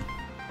home.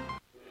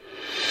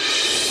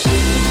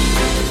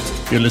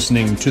 You're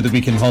listening to The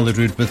Week in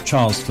Holyrood with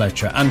Charles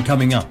Fletcher, and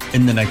coming up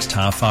in the next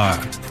half hour,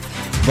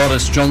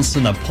 Boris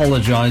Johnson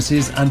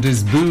apologises and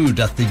is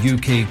booed at the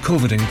UK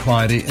COVID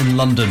inquiry in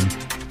London.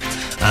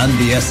 And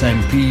the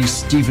SNP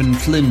Stephen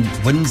Flynn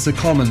wins the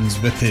Commons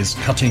with his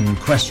cutting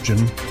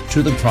question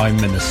to the Prime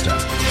Minister.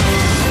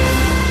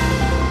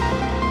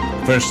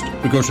 First,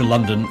 we go to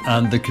London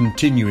and the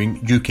continuing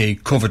UK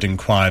COVID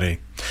inquiry.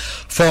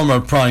 Former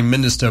Prime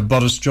Minister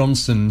Boris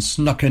Johnson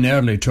snuck in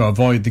early to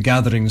avoid the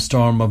gathering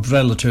storm of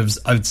relatives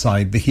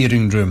outside the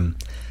hearing room.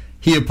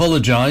 He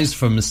apologised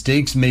for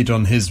mistakes made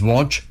on his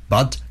watch,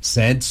 but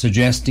said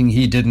suggesting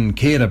he didn't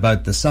care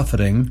about the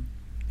suffering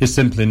is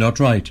simply not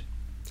right.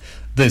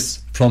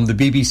 This from the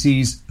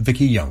BBC's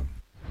Vicky Young.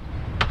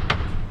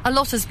 A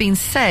lot has been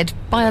said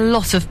by a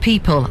lot of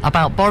people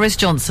about Boris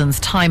Johnson's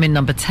time in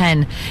Number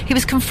 10. He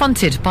was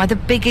confronted by the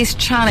biggest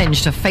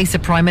challenge to face a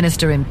Prime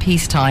Minister in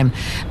peacetime.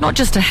 Not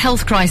just a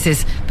health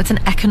crisis, but an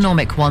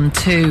economic one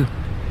too.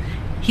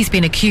 He's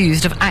been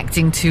accused of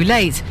acting too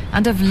late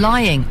and of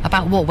lying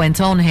about what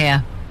went on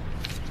here.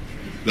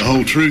 The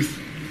whole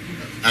truth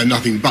and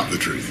nothing but the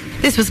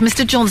truth. This was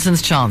Mr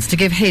Johnson's chance to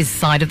give his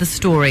side of the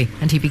story,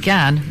 and he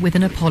began with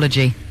an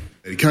apology.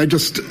 Can I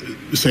just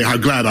say how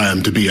glad I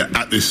am to be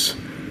at this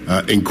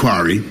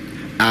inquiry,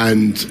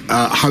 and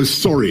how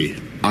sorry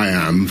I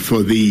am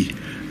for the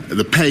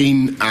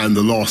pain and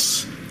the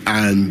loss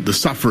and the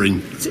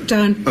suffering. Sit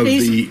down,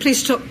 please.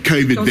 Please stop.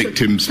 COVID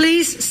victims.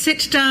 Please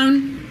sit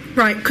down.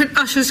 Right,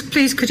 ushers,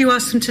 please, could you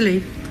ask them to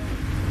leave?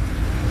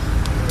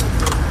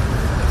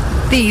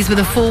 These were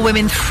the 4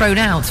 women thrown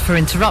out for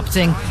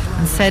interrupting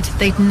and said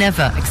they'd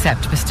never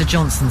accept Mr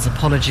Johnson's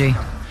apology.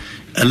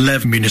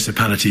 11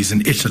 municipalities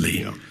in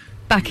Italy.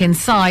 Back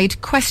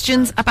inside,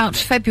 questions about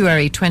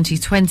February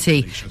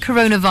 2020.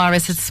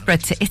 Coronavirus had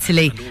spread to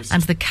Italy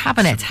and the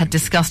Cabinet had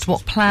discussed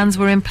what plans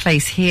were in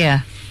place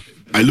here.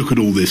 I look at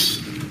all this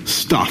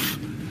stuff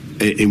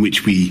in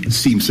which we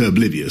seem so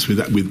oblivious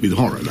with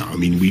horror now. I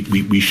mean,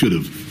 we should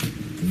have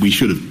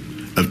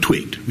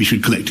twigged. We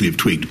should collectively have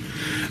twigged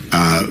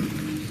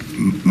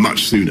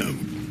much sooner.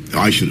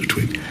 I should have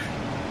twigged.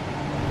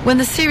 When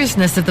the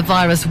seriousness of the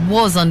virus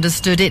was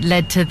understood, it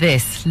led to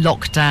this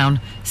lockdown.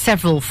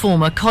 Several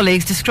former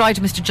colleagues described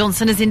Mr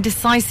Johnson as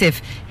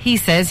indecisive. He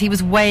says he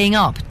was weighing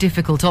up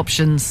difficult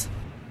options.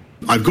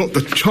 I've got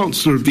the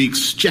Chancellor of the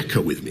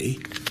Exchequer with me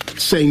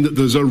saying that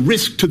there's a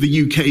risk to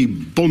the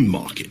UK bond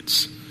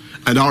markets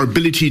and our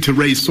ability to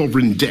raise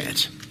sovereign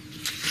debt.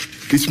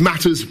 This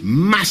matters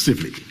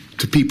massively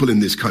to people in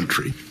this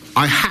country.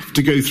 I have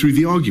to go through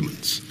the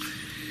arguments.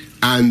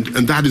 And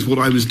that is what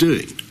I was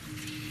doing.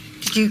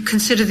 Did you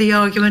consider the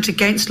argument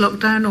against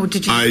lockdown, or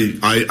did you...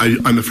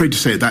 I'm afraid to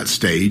say at that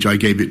stage I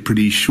gave it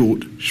pretty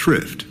short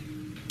shrift,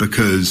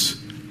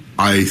 because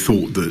I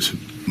thought that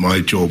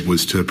my job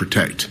was to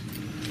protect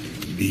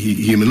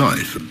human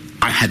life.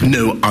 I had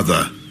no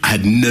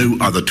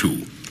other tool,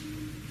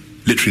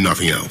 literally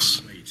nothing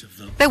else.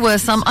 There were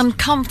some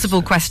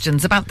uncomfortable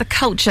questions about the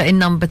culture in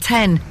Number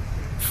 10.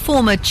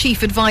 Former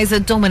Chief Advisor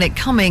Dominic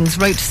Cummings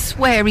wrote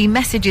sweary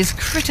messages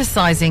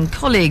criticising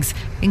colleagues,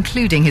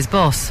 including his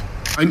boss.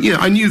 I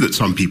knew that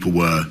some people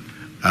were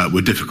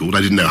difficult.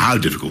 I didn't know how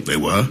difficult they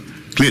were,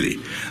 clearly.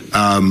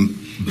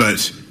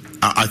 But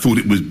I thought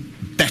it was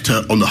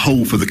better on the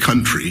whole for the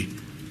country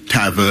to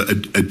have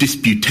a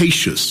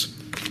disputatious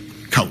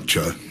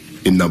culture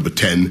in Number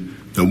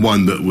 10 than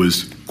one that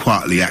was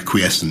quietly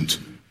acquiescent.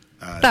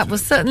 That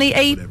was certainly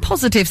a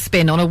positive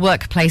spin on a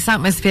workplace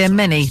atmosphere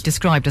many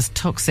described as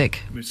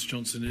toxic.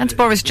 And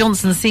Boris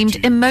Johnson seemed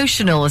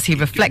emotional as he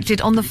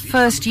reflected on the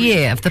first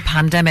year of the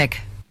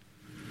pandemic.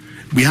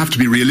 We have to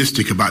be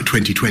realistic about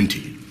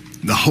 2020,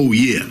 the whole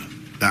year,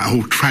 that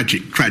whole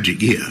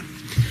tragic year.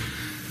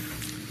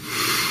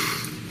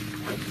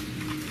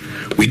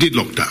 We did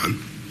lock down,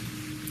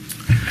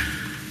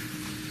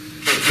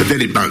 but then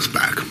it bounced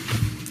back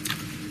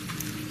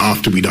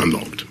after we'd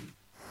unlocked.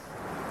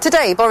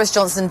 Today, Boris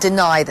Johnson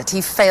denied that he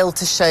failed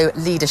to show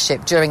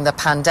leadership during the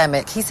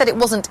pandemic. He said it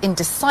wasn't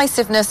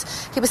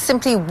indecisiveness, he was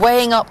simply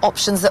weighing up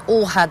options that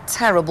all had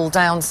terrible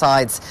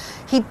downsides.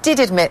 He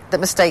did admit that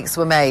mistakes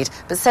were made,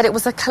 but said it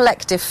was a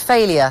collective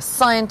failure.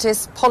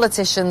 Scientists,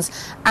 politicians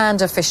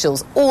and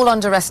officials all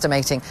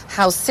underestimating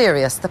how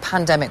serious the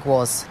pandemic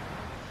was.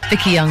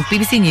 Vicky Young,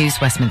 BBC News,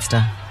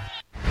 Westminster.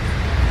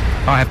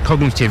 I have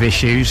cognitive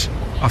issues.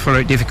 I find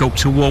it difficult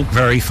to walk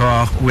very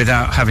far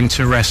without having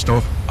to rest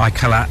or I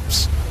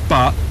collapse.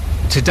 But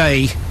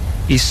today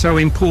is so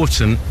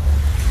important.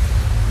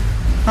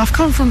 I've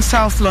come from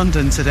South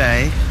London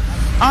today.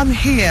 I'm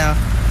here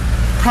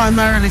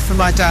primarily for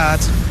my dad.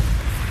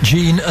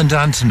 Jean and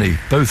Anthony,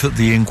 both at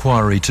the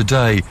inquiry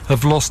today,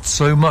 have lost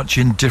so much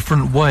in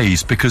different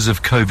ways because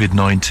of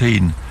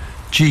COVID-19.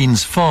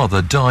 Jean's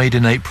father died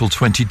in April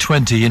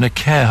 2020 in a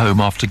care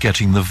home after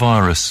getting the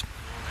virus.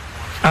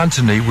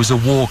 Anthony was a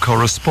war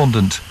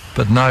correspondent,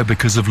 but now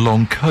because of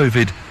long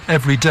COVID,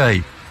 every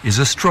day is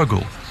a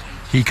struggle.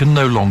 He can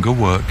no longer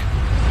work.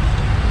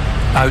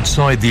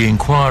 Outside the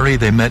inquiry,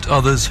 they met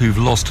others who've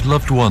lost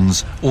loved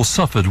ones or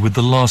suffered with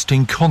the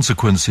lasting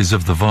consequences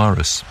of the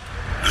virus.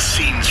 The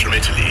scenes from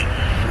Italy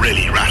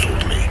really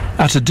rattled me.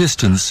 At a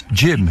distance,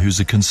 Jim,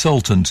 who's a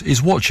consultant,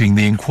 is watching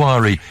the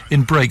inquiry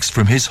in breaks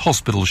from his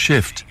hospital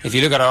shift. If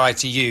you look at our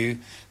ITU,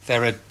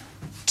 there are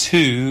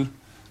 2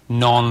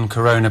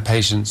 non-corona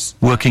patients.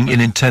 Working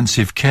in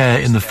intensive care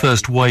in the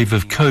first wave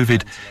of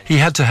COVID, he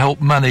had to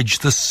help manage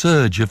the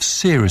surge of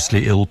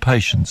seriously ill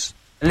patients.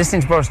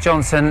 Listening to Boris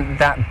Johnson,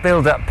 that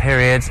build-up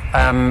period,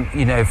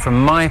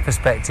 from my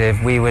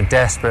perspective, we were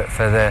desperate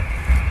for the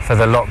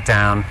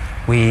lockdown.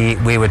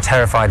 We were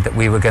terrified that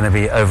we were going to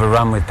be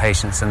overrun with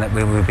patients and that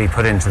we would be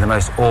put into the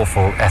most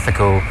awful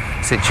ethical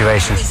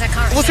situations.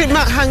 Was it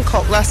Matt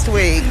Hancock last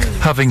week?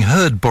 Having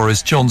heard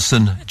Boris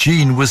Johnson,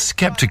 Jean was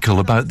sceptical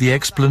about the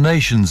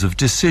explanations of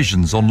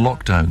decisions on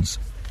lockdowns.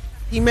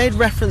 He made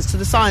reference to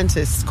the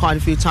scientists quite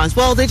a few times.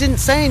 Well, they didn't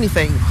say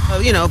anything.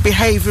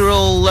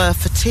 Behavioural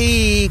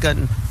fatigue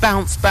and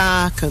bounce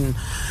back and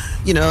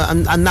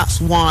that's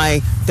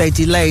why they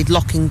delayed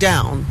locking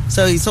down.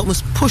 So he's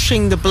almost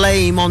pushing the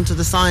blame onto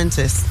the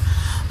scientists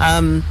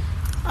and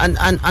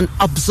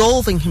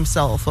absolving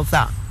himself of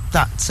that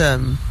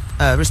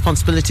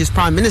responsibility as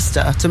Prime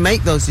Minister to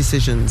make those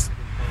decisions.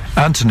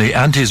 Anthony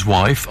and his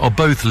wife are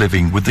both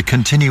living with the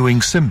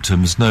continuing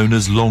symptoms known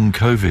as long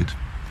COVID.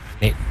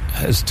 It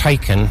has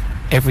taken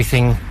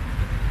everything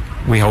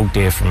we hold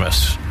dear from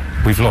us.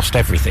 We've lost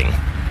everything.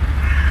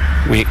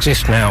 We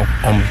exist now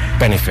on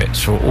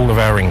benefits for all of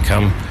our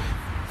income.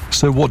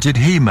 So what did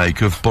he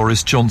make of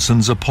Boris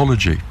Johnson's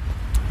apology?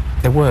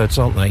 They're words,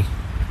 aren't they?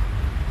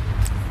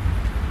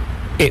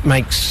 It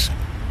makes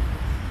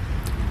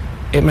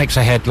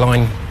a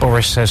headline,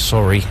 Boris says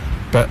sorry,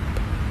 but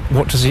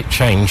what does it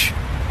change?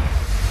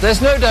 There's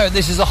no doubt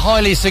this is a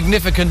highly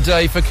significant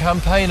day for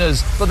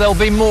campaigners, but there'll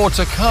be more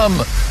to come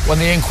when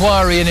the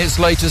inquiry in its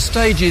later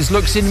stages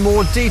looks in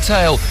more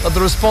detail at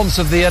the response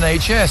of the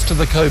NHS to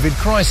the COVID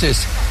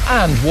crisis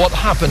and what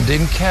happened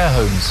in care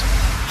homes.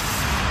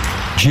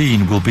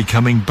 Jean will be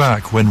coming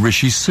back when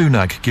Rishi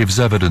Sunak gives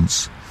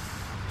evidence.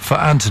 For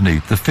Anthony,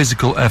 the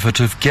physical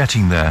effort of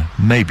getting there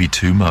may be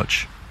too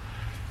much.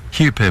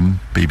 Hugh Pym,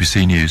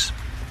 BBC News.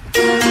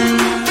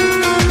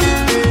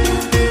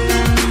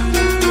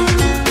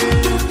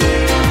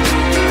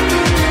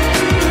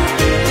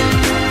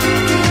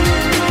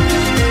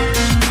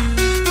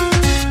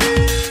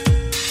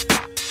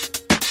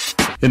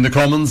 In the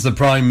Commons, the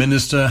Prime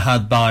Minister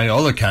had by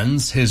all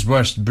accounts his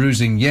worst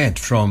bruising yet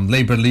from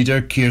Labour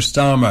leader Keir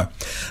Starmer.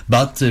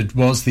 But it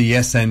was the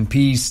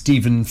SNP's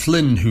Stephen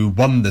Flynn who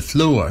won the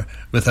floor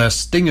with a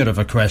stinger of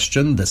a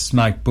question that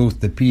smacked both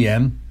the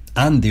PM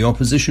and the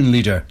opposition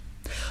leader.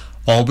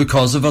 All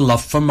because of a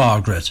love for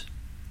Margaret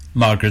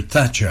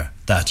Thatcher,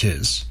 that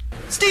is.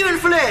 Stephen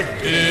Flynn!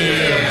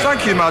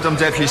 Thank you, Madam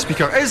Deputy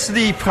Speaker. Is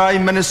the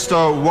Prime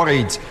Minister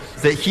worried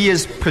that he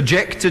is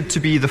projected to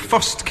be the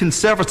first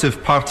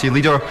Conservative Party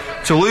leader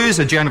to lose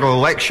a general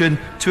election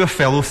to a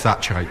fellow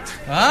Thatcherite?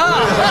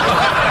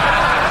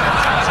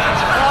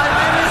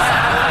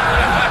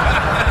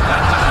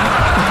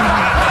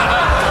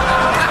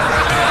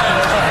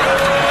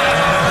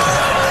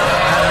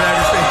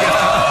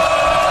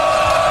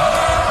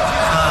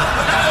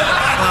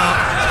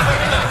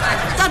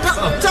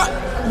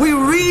 We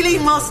really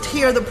must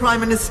hear the Prime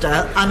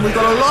Minister, and we've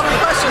got a lot of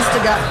questions to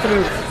get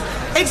through.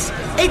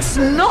 It's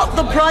not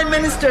the Prime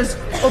Minister's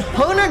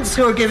opponents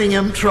who are giving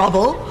him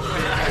trouble.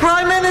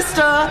 Prime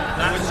Minister!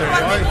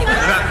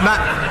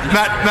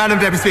 Madam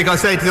Deputy Speaker, I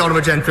say to the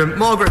honourable gentleman,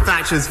 Margaret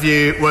Thatcher's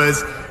view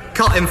was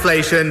cut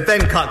inflation,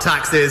 then cut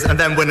taxes, and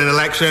then win an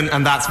election,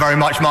 and that's very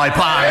much my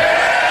plan.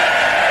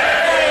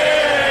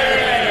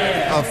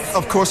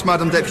 Of course,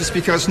 Madam Deputy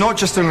Speaker, it's not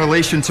just in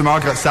relation to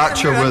Margaret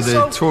Thatcher where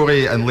the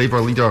Tory and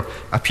Labour leader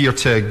appear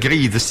to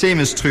agree. The same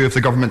is true of the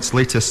government's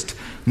latest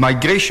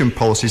migration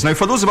policies. Now,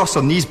 for those of us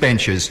on these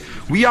benches,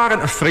 we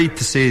aren't afraid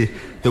to say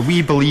that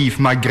we believe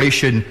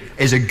migration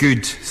is a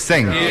good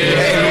thing.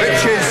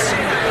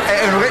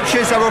 It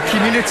enriches our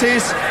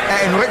communities,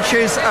 it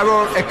enriches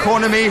our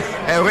economy,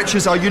 it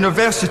enriches our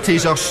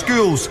universities, our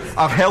schools,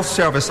 our health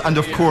service and,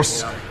 of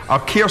course, our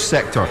care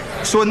sector.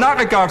 So in that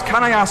regard,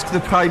 can I ask the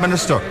Prime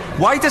Minister,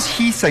 why does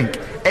he think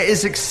it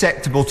is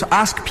acceptable to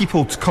ask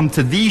people to come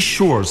to these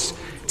shores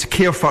to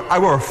care for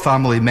our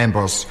family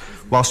members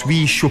whilst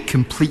we show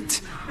complete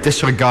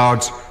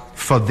disregard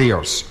for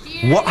theirs?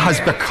 What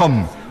has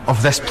become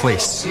of this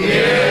place?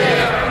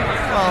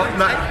 Well,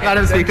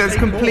 Madam Speaker, it's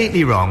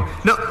completely wrong.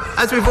 No,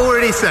 as we've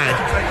already said,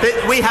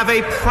 we have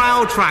a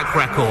proud track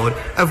record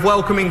of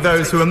welcoming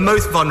those who are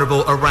most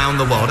vulnerable around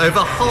the world.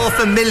 Over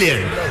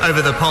 500,000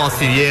 over the past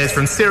few years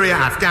from Syria,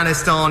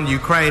 Afghanistan,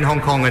 Ukraine,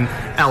 Hong Kong and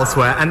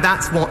elsewhere, and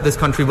that's what this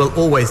country will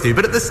always do.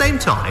 But at the same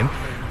time,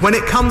 when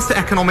it comes to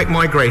economic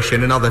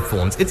migration and other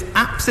forms, it's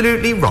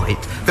absolutely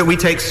right that we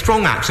take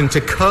strong action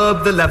to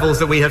curb the levels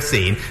that we have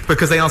seen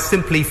because they are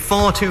simply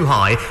far too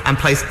high and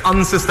place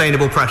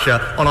unsustainable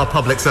pressure on our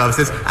public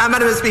services. And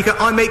Madam Speaker,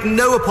 I make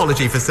no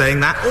apology for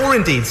saying that, or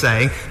indeed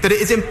saying that it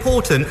is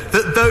important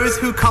that those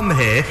who come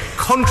here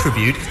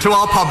contribute to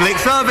our public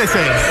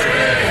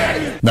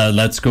services. Now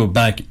let's go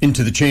back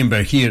into the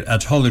chamber here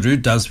at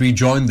Holyrood as we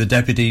join the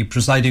Deputy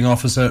Presiding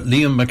Officer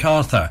Liam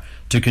MacArthur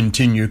to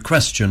continue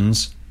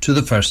questions to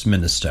the First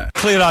Minister.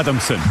 Claire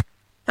Adamson.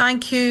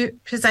 Thank you,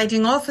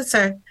 Presiding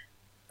Officer.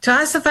 to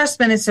ask the First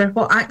Minister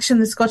what action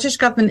the Scottish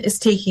Government is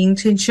taking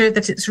to ensure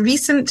that its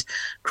recent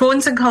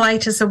Crohn's and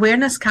colitis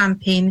awareness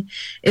campaign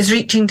is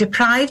reaching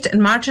deprived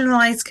and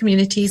marginalised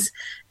communities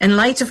in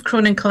light of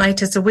Crohn and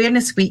Colitis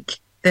Awareness Week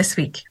this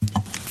week.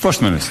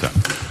 First Minister.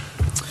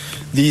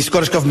 The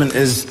Scottish Government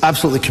is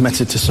absolutely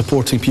committed to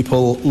supporting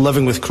people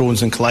living with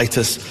Crohn's and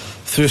colitis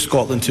through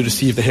Scotland to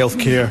receive the health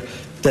care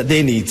that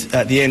they need.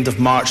 At the end of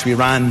March, we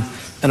ran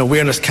an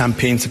awareness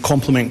campaign to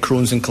complement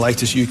Crohn's and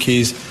Colitis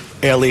UK's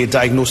early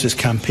diagnosis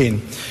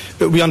campaign.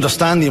 But we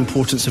understand the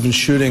importance of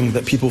ensuring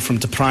that people from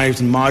deprived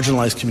and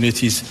marginalised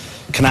communities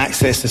can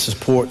access the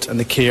support and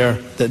the care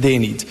that they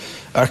need.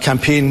 Our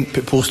campaign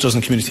put posters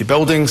in community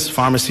buildings,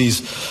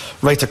 pharmacies,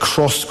 right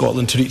across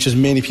Scotland to reach as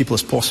many people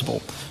as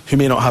possible who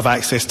may not have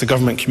access to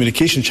government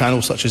communication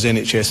channels such as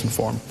NHS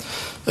Inform.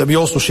 We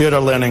also shared our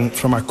learning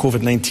from our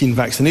COVID-19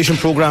 vaccination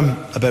programme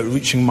about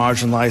reaching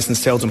marginalised and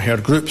seldom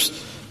heard groups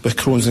with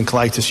Crohn's and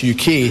Colitis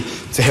UK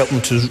to help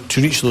them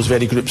to reach those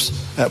very groups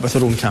with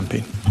their own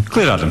campaign.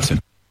 Claire Adamson.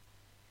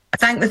 I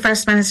thank the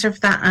First Minister for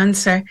that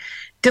answer.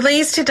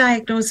 Delays to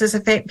diagnosis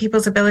affect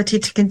people's ability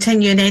to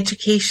continue in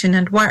education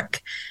and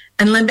work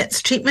and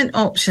limits treatment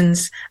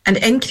options and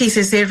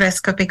increases their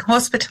risk of being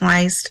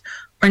hospitalised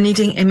or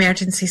needing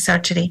emergency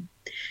surgery.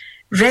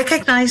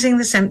 Recognising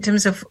the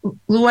symptoms of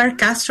lower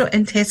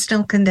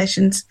gastrointestinal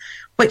conditions,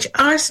 which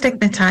are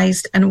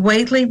stigmatised and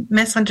widely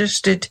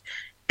misunderstood,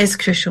 is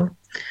crucial.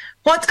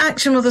 What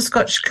action will the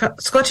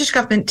Scottish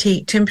Government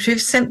take to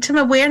improve symptom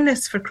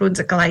awareness for Crohn's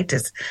and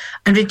colitis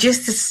and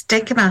reduce the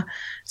stigma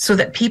so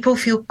that people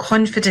feel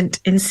confident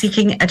in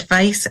seeking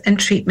advice and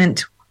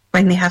treatment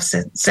when they have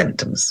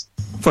symptoms?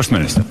 First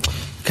Minister.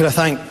 Can I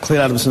thank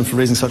Claire Adamson for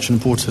raising such an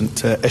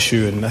important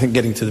issue, and I think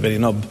getting to the very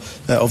nub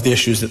of the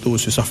issues that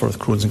those who suffer with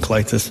Crohn's and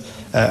colitis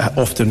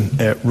often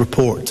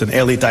report. An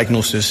early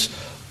diagnosis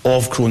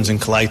of Crohn's and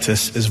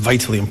colitis is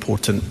vitally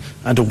important,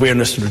 and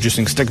awareness and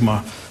reducing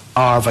stigma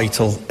are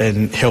vital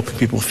in helping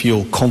people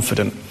feel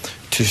confident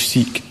to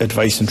seek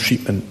advice and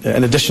treatment.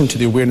 In addition to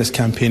the awareness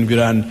campaign we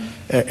ran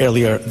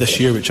earlier this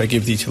year, which I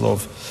gave detail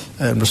of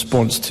in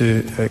response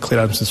to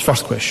Claire Adamson's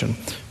first question,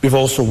 we've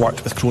also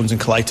worked with Crohn's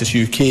and Colitis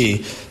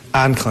UK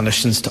and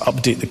clinicians to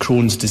update the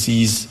Crohn's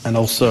disease and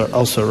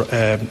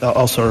ulcerative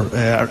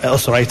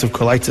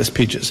colitis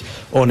pages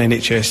on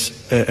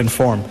NHS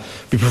Inform.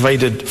 We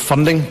provided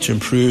funding to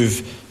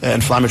improve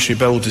inflammatory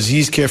bowel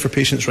disease care for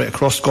patients right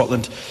across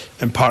Scotland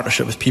in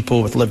partnership with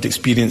people with lived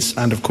experience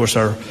and, of course,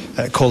 our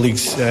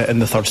colleagues in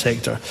the third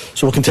sector.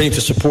 So we'll continue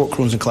to support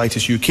Crohn's and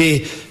Colitis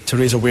UK to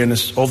raise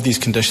awareness of these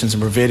conditions,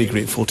 and we're very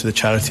grateful to the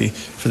charity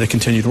for the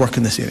continued work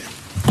in this area.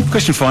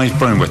 Question 5,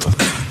 Brian Whittle.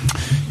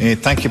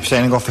 Thank you,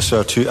 Presiding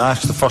Officer. To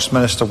ask the First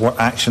Minister what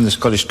action the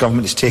Scottish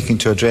Government is taking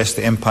to address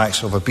the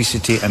impacts of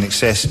obesity and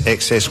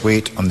excess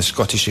weight on the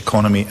Scottish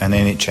economy and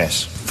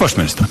NHS. First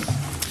Minister.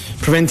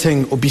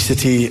 Preventing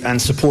obesity and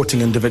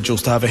supporting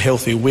individuals to have a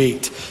healthy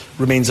weight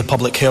remains a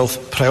public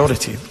health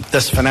priority.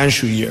 This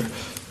financial year,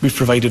 we've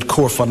provided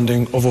core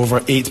funding of over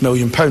 £8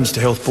 million to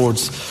health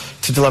boards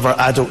to deliver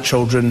adult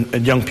children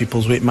and young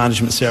people's weight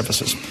management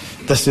services.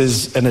 This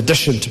is in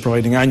addition to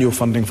providing annual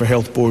funding for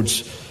health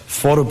boards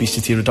for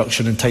obesity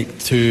reduction and type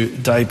 2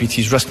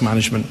 diabetes risk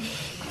management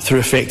through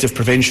effective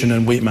prevention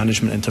and weight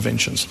management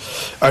interventions.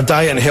 Our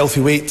Diet and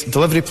Healthy Weight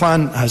delivery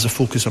plan has a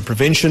focus on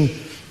prevention,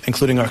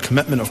 including our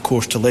commitment, of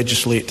course, to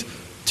legislate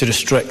to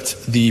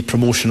restrict the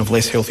promotion of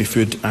less healthy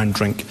food and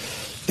drink.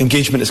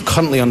 Engagement is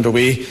currently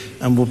underway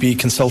and will be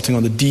consulting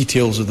on the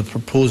details of the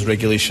proposed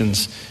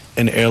regulations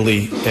in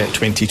early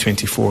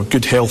 2024.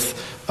 Good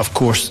health, of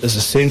course, is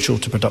essential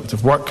to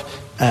productive work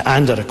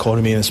and our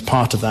economy, and as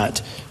part of that,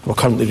 we're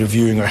currently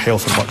reviewing our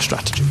health and work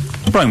strategy.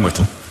 Brian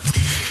Whittle.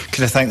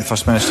 Could I thank the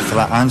First Minister for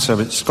that answer?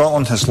 But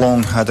Scotland has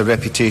long had a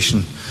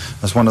reputation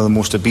as one of the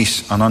most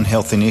obese and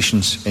unhealthy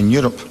nations in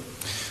Europe.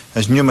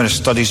 As numerous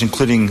studies,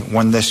 including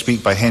one this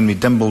week by Henry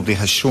Dimbleby,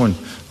 has shown,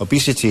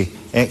 obesity,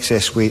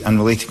 excess weight and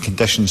related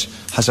conditions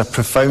has a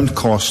profound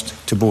cost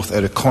to both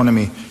our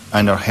economy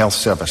and our health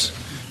service.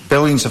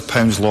 Billions of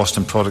pounds lost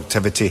in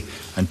productivity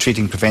and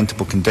treating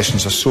preventable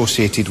conditions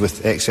associated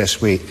with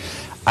excess weight.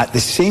 At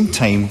the same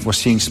time, we're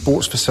seeing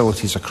sports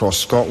facilities across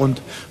Scotland,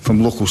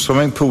 from local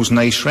swimming pools and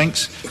ice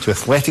rinks to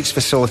athletics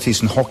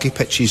facilities and hockey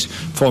pitches,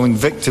 falling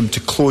victim to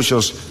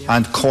closures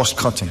and cost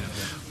cutting.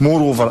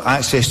 Moreover,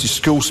 access to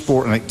school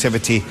sport and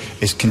activity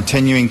is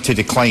continuing to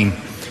decline.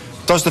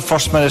 Does the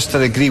First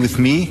Minister agree with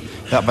me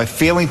that by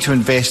failing to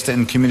invest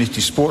in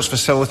community sports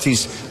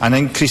facilities and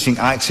increasing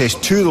access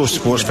to those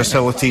sports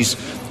facilities,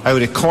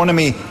 our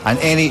economy and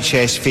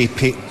NHS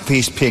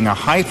face paying a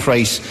high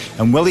price,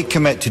 and will he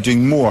commit to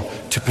doing more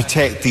to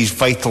protect these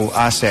vital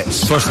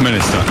assets? First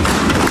Minister.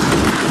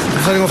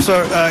 Presiding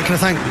Officer, can I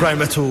thank Brian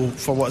Whittle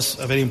for what's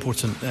a very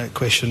important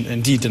question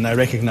indeed, and I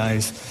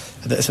recognise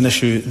that it's an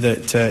issue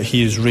that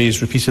he has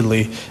raised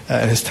repeatedly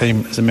in his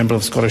time as a member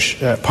of the Scottish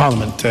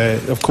Parliament.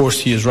 Of course,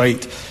 he is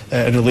right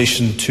in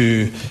relation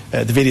to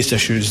the various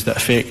issues that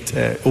affect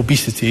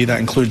obesity. That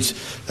includes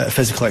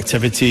physical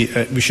activity.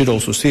 We should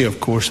also say, of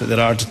course, that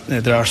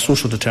there are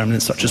social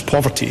determinants such as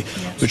poverty,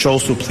 which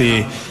also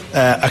play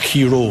a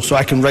key role. So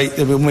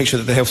we'll make sure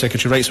that the Health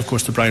Secretary writes, of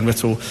course, to Brian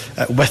Whittle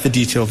with the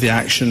detail of the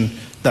action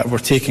that we're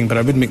taking. But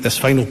I would make this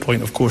final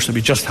point, of course, that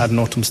we just had an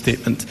autumn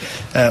statement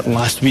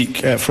last week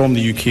from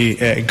the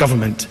UK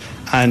government,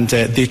 and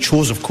they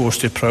chose, of course,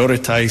 to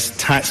prioritise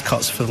tax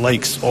cuts for the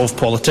likes of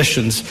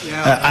politicians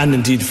and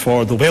indeed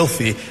for the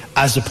wealthy,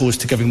 as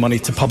opposed to giving money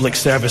to public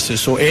services.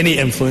 So any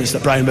influence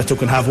that Brian Whittle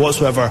can have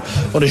whatsoever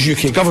on his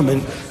UK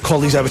government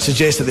colleagues, I would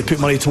suggest that they put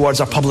money towards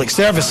our public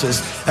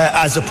services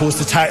as opposed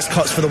to tax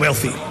cuts for the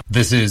wealthy.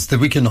 This is The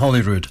Week in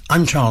Holyrood.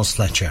 I'm Charles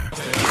Fletcher.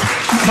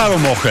 Carol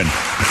Mochan.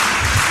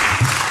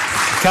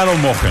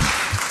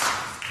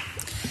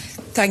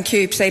 Thank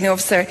you, Presiding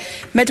Officer.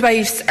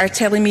 Midwives are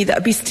telling me that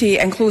obesity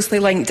and closely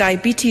linked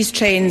diabetes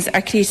trends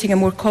are creating a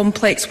more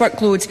complex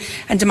workload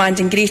and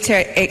demanding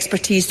greater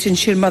expertise to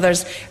ensure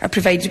mothers are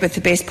provided with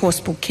the best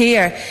possible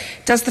care.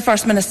 Does the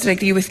First Minister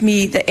agree with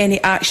me that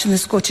any action the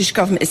Scottish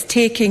Government is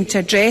taking to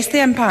address the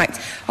impact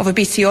of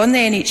obesity on the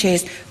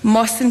NHS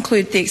must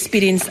include the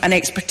experience and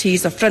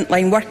expertise of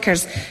frontline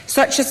workers,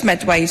 such as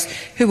midwives,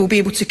 who will be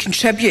able to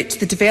contribute to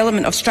the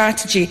development of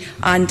strategy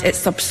and its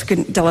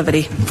subsequent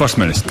delivery? First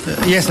Minister.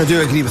 Yes, I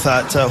do agree with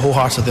that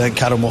wholeheartedly. I think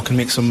Carol Mochan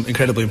makes some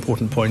incredibly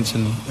important points,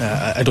 and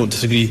I don't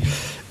disagree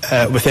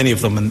with any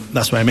of them, and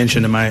that's why I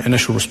mentioned in my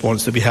initial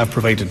response that we have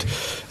provided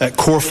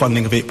core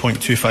funding of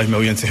 £8.25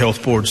 million to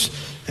health boards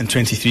in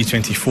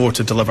 23-24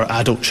 to deliver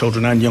adult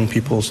children and young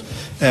people's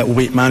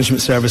weight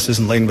management services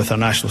in line with our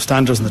national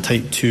standards and the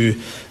Type 2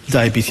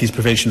 diabetes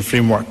prevention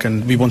framework,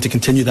 and we want to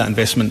continue that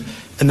investment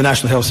in the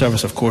National Health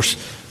Service. Of course,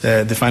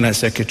 the Finance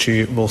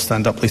Secretary will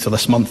stand up later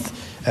this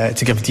month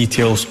to give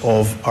details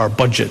of our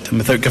budget, and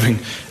without giving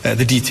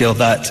the detail of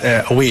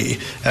that away,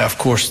 of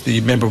course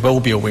the member will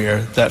be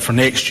aware that for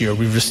next year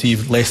we've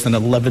received less than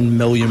 £11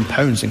 million in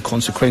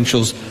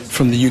consequentials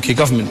from the UK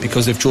Government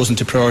because they've chosen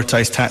to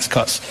prioritise tax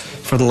cuts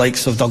for the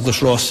likes of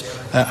Douglas Ross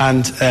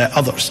and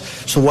others.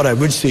 So what I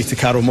would say to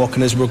Carol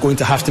Mochan is we're going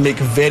to have to make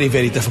very,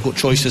 very difficult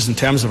choices in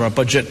terms of our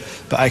budget,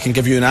 but I can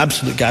give you an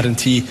absolute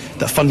guarantee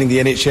that funding the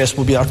NHS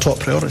will be our top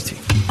priority.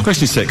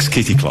 Question 6,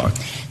 Katie Clark.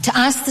 To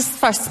ask the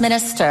First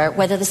Minister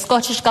whether the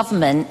Scottish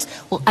Government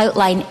will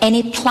outline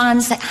any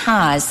plans it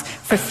has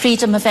for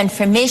freedom of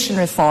information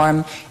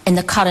reform in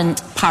the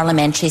current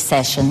parliamentary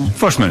session.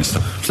 First Minister.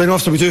 Presiding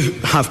Officer, we do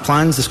have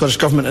plans. The Scottish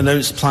Government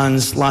announced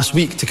plans last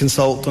week to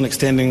consult on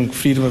extending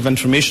freedom of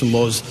information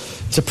laws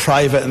to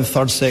private and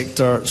third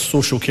sector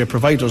social care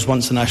providers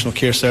once the National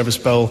Care Service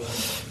Bill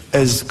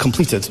is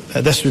completed.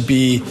 This would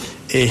be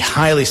a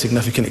highly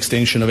significant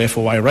extension of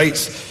FOI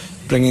rights,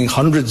 bringing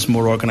hundreds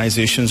more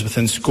organisations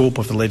within scope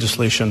of the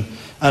legislation,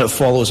 and it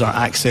follows our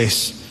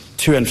access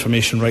to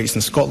information rights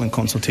in Scotland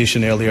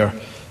consultation earlier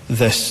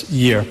this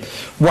year.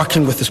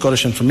 Working with the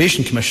Scottish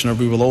Information Commissioner,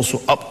 we will also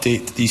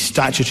update the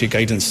statutory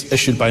guidance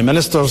issued by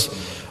ministers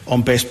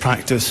on best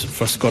practice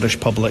for Scottish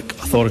public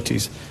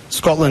authorities.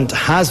 Scotland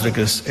has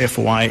rigorous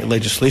FOI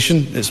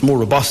legislation. It's more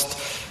robust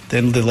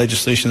than the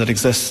legislation that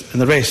exists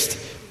in the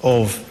rest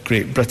of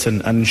Great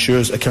Britain and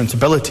ensures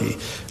accountability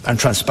and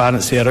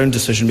transparency around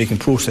decision-making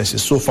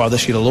processes. So far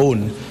this year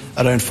alone,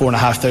 around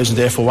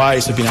 4,500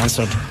 FOIs have been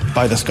answered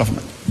by this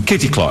government.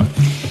 Katie Clark.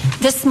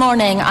 This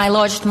morning I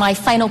lodged my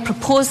final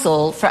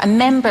proposal for a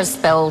Members'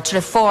 Bill to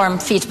reform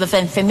freedom of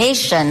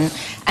information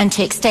and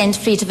to extend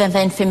freedom of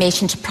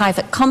information to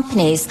private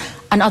companies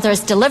and others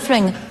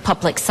delivering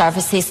public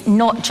services,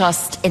 not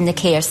just in the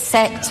care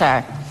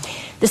sector.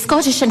 The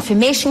Scottish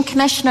Information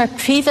Commissioner,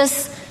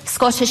 previous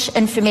Scottish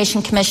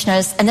Information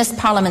Commissioners and this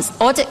Parliament's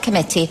Audit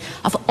Committee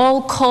have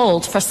all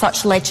called for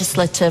such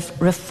legislative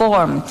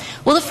reform.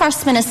 Will the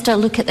First Minister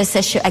look at this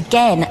issue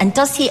again, and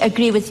does he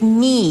agree with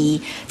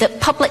me that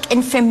public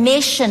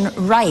information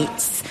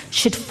rights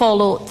should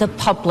follow the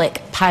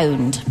public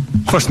pound?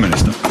 First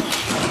Minister.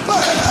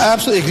 I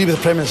absolutely agree with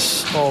the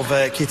premise of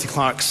Katie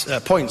Clark's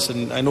points,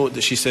 and I note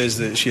that she says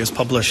that she has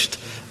published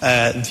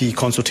the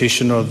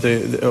consultation of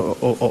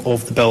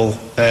the bill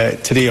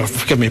today, or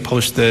forgive me,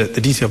 published the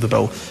detail of the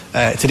bill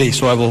today.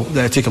 So I will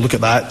take a look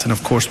at that, and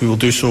of course we will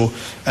do so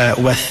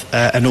with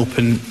an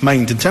open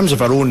mind. In terms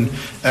of our own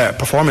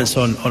performance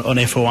on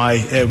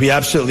FOI, we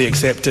absolutely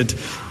accepted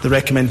the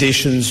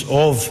recommendations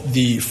of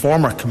the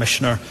former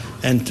Commissioner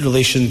in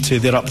relation to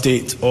their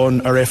update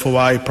on our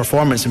FOI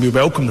performance, and we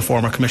welcome the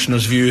former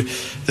Commissioner's view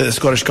that the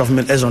Scottish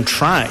Government is on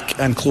track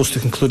and close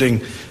to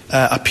concluding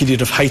a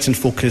period of heightened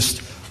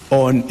focus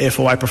on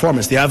FOI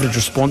performance. The average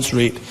response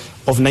rate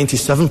of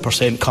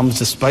 97% comes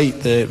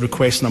despite the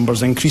request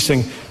numbers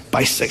increasing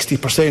by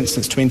 60%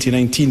 since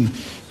 2019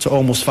 to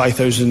almost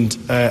 5,000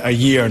 a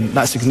year, and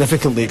that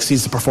significantly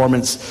exceeds the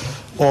performance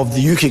of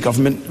the UK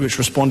Government, which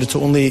responded to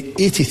only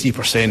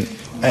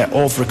 83%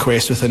 of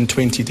requests within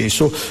 20 days.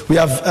 So we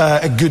have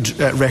a good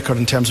record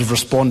in terms of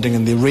responding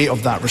and the rate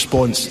of that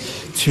response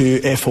to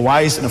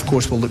FOIs, and of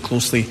course we'll look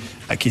closely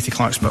at Katie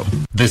Clark's bill.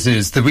 This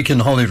is The Week in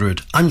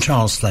Holyrood. I'm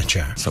Charles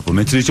Fletcher.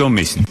 Supplementary, John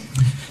Mason.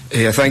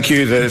 Thank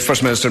you. The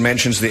First Minister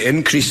mentions the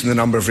increase in the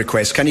number of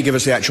requests. Can you give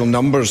us the actual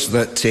numbers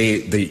that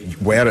they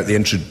were at the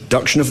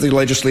introduction of the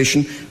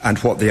legislation and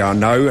what they are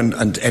now,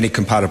 and any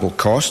comparable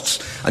costs?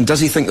 And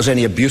does he think there's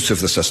any abuse of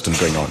the system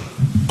going on?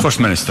 First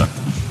Minister.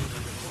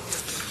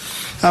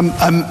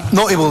 I'm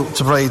not able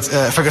to provide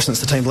figures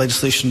since the time the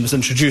legislation was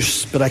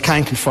introduced, but I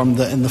can confirm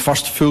that in the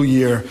first full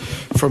year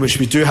for which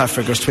we do have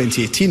figures,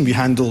 2018, we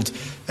handled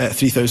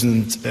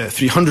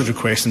 3,300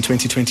 requests. In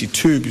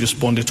 2022, we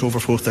responded to over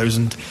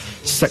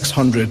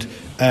 4,600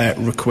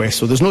 requests.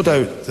 So there's no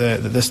doubt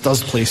that this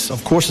does place,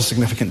 of course, a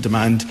significant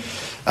demand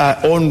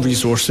on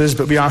resources,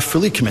 but we are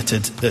fully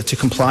committed to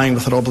complying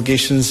with our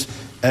obligations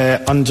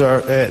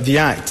under the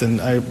Act. And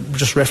I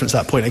just reference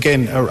that point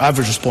again. Our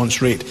average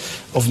response rate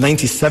of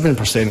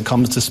 97%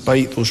 comes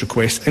despite those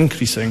requests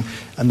increasing,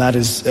 and that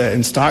is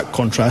in stark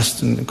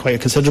contrast, and quite a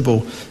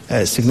considerable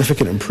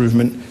significant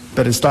improvement,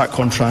 but in stark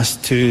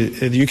contrast to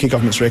the UK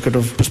Government's record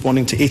of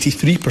responding to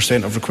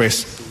 83% of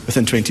requests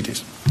within 20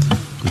 days.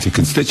 With your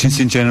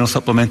constituency and general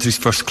supplementaries,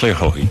 first Claire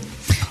Haughey.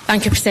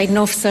 Thank you, Presiding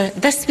Officer.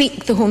 This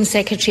week, the Home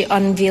Secretary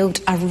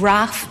unveiled a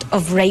raft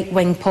of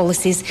right-wing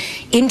policies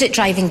aimed at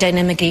driving down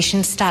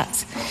immigration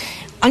stats.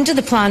 Under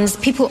the plans,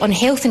 people on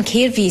health and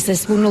care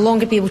visas will no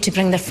longer be able to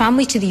bring their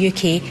family to the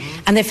UK,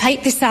 and they've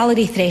hiked the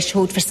salary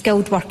threshold for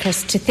skilled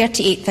workers to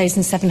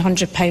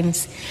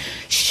 £38,700.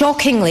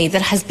 Shockingly,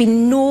 there has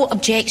been no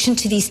objection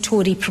to these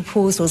Tory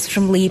proposals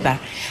from Labour,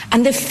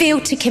 and they've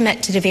failed to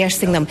commit to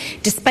reversing them,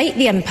 despite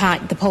the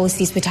impact the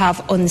policies would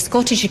have on the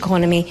Scottish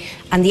economy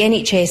and the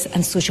NHS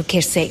and social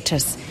care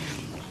sectors.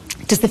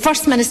 Does the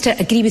First Minister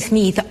agree with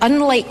me that,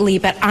 unlike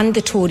Labour and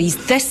the Tories,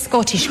 this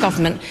Scottish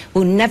Government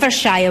will never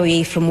shy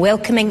away from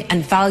welcoming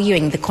and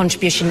valuing the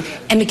contribution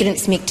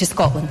immigrants make to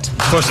Scotland?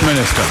 First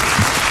Minister.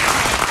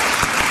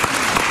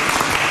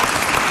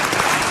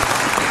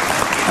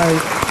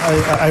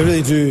 I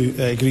really do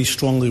agree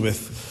strongly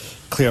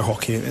with Claire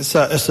Haughey.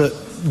 It's a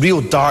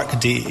real dark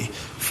day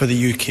for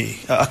the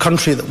UK, a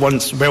country that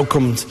once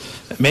welcomed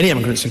many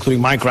immigrants, including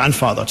my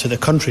grandfather, to the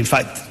country. In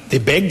fact, they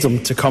begged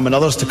them to come and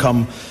others to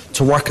come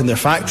to work in their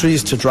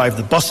factories, to drive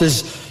the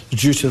buses,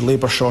 due to the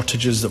labour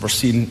shortages that were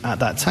seen at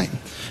that time.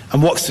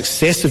 And what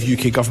successive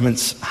UK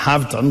governments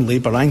have done,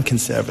 Labour and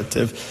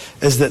Conservative,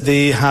 is that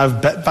they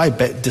have bit by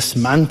bit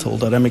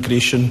dismantled our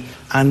immigration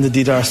and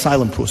indeed our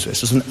asylum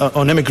processes.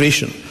 On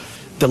immigration,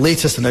 the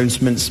latest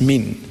announcements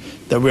mean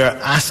that we are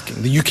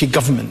asking, the UK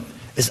government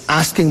is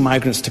asking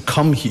migrants to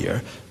come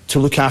here to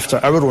look after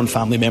our own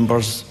family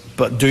members,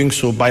 but doing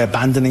so by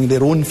abandoning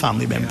their own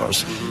family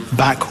members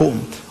back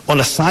home. On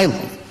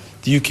asylum,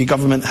 the UK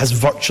government has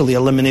virtually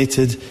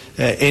eliminated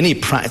any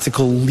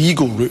practical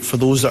legal route for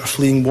those that are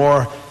fleeing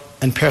war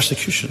and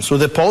persecution. So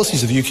the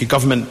policies of the UK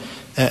government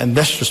in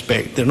this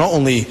respect, they're not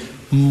only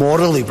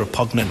morally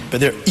repugnant, but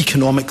they're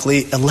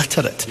economically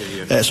illiterate.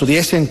 So the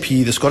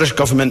SNP, the Scottish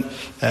Government,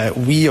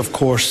 we of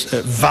course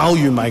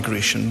value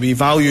migration. We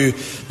value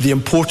the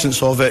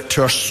importance of it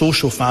to our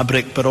social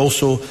fabric, but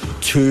also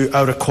to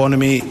our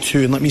economy,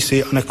 to, and let me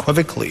say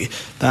unequivocally,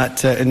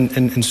 that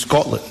in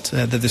Scotland,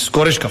 that the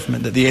Scottish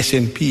Government, that the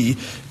SNP,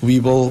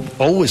 we will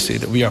always say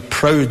that we are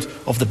proud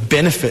of the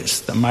benefits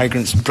that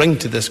migrants bring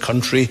to this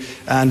country,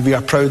 and we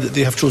are proud that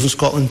they have chosen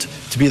Scotland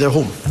to be their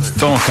home.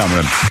 Donald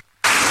Cameron.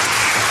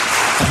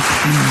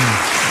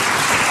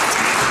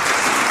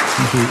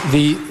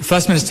 The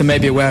First Minister may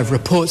be aware of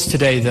reports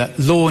today that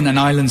Lorne and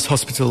Islands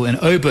Hospital in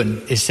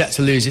Oban is set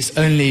to lose its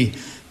only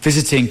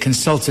visiting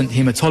consultant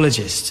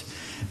haematologist,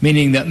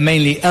 meaning that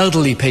mainly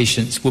elderly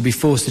patients will be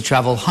forced to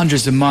travel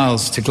hundreds of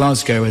miles to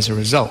Glasgow as a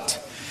result.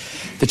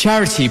 The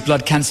charity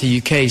Blood Cancer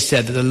UK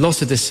said that the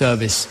loss of this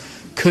service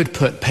could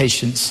put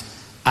patients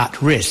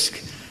at risk.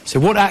 So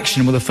what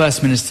action will the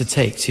First Minister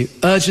take to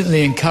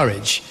urgently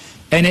encourage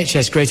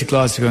NHS Greater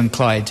Glasgow and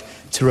Clyde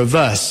to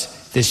reverse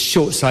this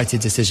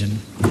short-sighted decision?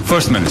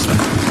 First Minister.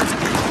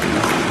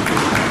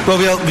 Well,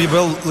 we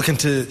will look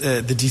into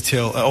the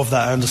detail of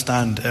that. I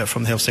understand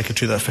from the Health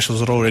Secretary that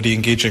officials are already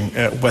engaging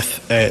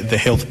with the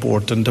Health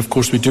Board, and of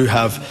course we do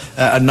have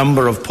a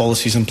number of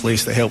policies in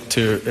place that help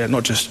to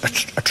not just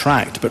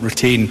attract but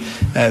retain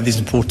these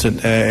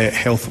important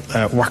health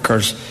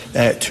workers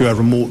to our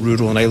remote,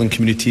 rural and island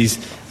communities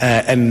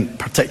in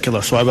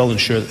particular. So I will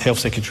ensure that the Health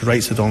Secretary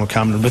writes to Donald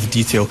Cameron with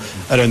detail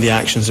around the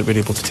actions that we're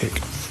able to take.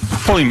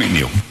 Polly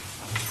McNeill.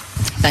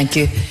 Thank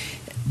you.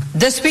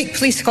 This week,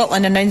 Police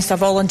Scotland announced a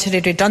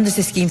voluntary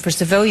redundancy scheme for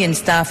civilian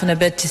staff in a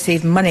bid to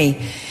save money.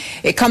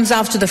 It comes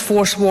after the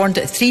force warned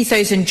that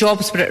 3,000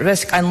 jobs were at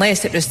risk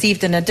unless it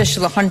received an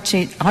additional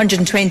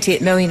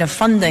 £128 million of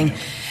funding,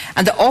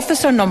 and the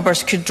officer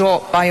numbers could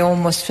drop by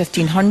almost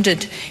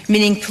 1,500,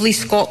 meaning Police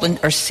Scotland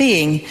are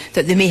saying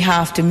that they may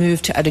have to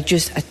move to a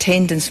reduced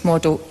attendance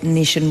model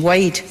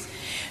nationwide.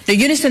 Now,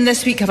 Unison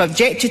this week have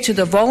objected to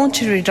the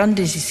voluntary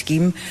redundancy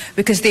scheme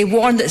because they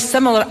warned that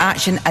similar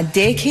action a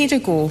decade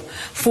ago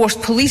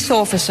forced police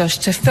officers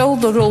to fill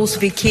the roles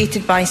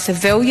vacated by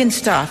civilian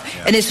staff,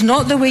 and it's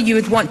not the way you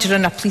would want to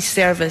run a police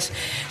service.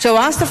 So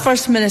I asked the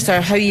First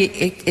Minister how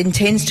he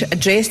intends to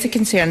address the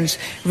concerns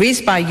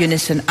raised by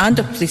Unison and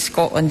of Police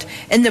Scotland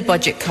in the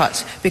budget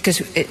cuts, because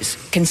it's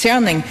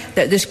concerning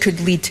that this could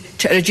lead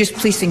to a reduced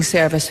policing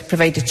service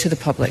provided to the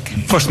public.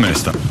 First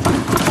Minister.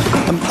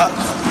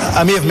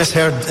 I may have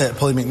misheard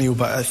Polly McNeill,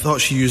 but I thought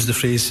she used the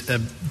phrase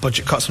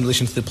budget cuts in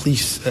relation to the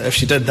police. If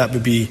she did, that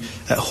would be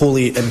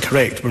wholly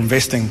incorrect. We're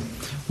investing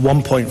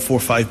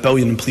 $1.45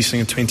 billion in policing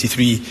in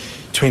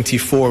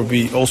 23-24.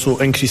 We also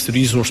increased the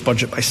resource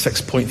budget by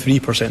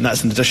 6.3%.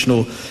 That's an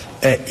additional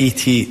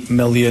 £80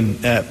 million.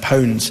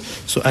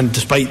 So, and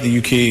despite the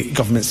UK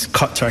government's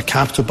cut to our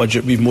capital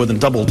budget, we've more than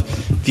doubled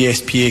the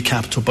SPA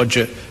capital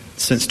budget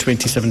since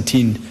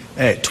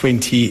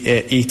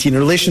 2017-2018. In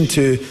relation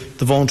to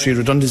the voluntary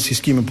redundancy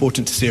scheme,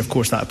 important to say, of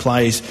course, that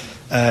applies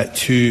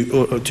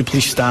to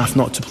police staff,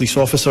 not to police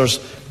officers.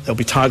 They'll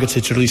be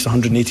targeted to release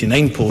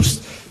 189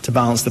 posts to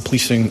balance the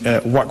policing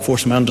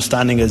workforce. My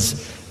understanding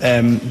is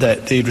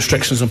that the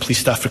restrictions on police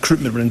staff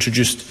recruitment were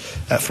introduced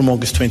from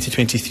August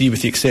 2023,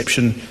 with the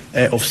exception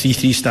of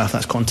C3 staff,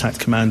 that's contact,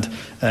 command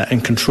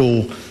and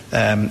control,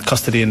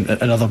 custody and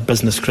other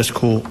business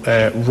critical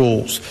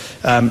roles.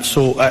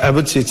 So I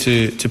would say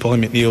to Polly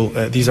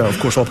McNeill, these are of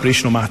course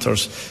operational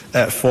matters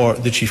for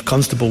the Chief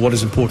Constable. What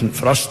is important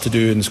for us to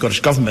do in the Scottish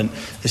Government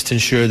is to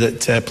ensure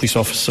that Police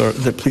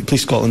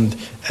Scotland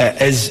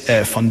is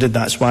funded.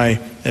 That's why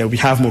we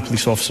have more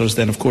police officers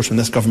than, of course, when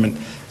this government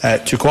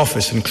took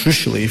office. And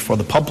crucially for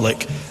the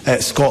public,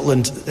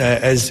 Scotland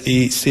is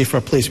a safer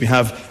place. We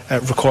have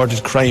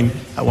recorded crime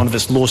at one of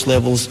its lowest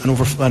levels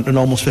in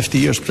almost 50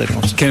 years, Presiding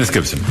Officer. Kenneth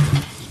Gibson.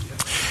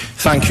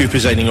 Thank you,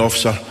 Presiding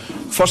Officer.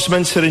 First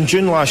Minister, in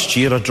June last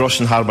year, a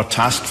Drogheda Harbour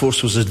task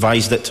force was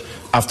advised that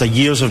after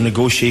years of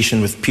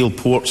negotiation with Peel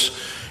Ports,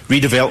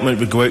 redevelopment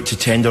would go out to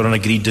tender on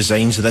agreed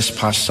designs this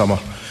past summer.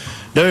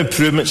 Now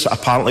improvements that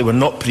apparently were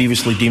not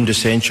previously deemed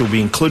essential will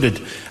be included,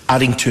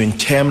 adding to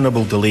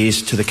interminable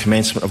delays to the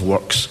commencement of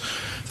works.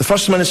 The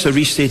First Minister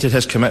restated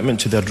his commitment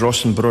to the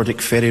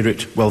Ardrossan-Brodick ferry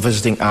route while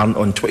visiting Arn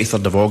on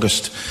 23rd of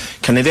August.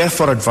 Can he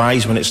therefore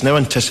advise when it's now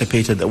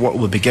anticipated that work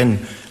will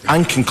begin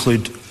and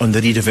conclude on the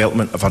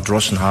redevelopment of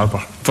Ardrossan Harbour?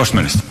 First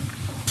Minister.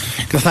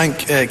 Can I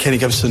thank Kenny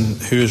Gibson,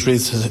 who has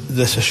raised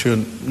this issue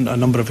on a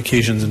number of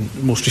occasions, and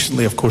most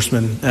recently, of course,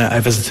 when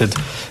I visited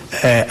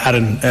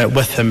Arran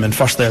with him. And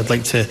firstly, I'd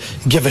like to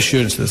give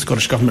assurance that the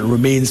Scottish Government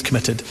remains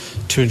committed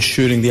to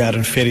ensuring the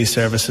Arran ferry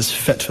service is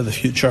fit for the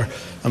future,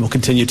 and will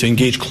continue to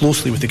engage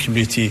closely with the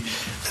community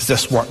as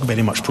this work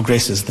very much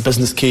progresses. The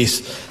business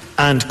case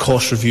and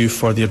cost review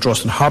for the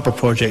Ardrossan Harbour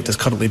project is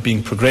currently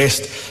being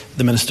progressed.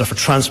 The Minister for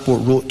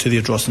Transport wrote to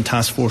the Ardrossan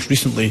Task Force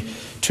recently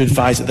to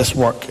advise that this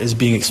work is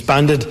being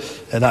expanded.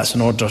 That's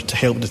in order to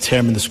help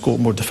determine the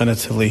scope more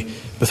definitively,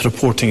 with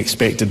reporting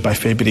expected by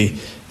February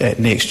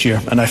next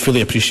year. And I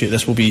fully appreciate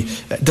this will be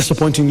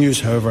disappointing news.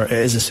 However, it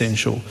is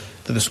essential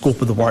that the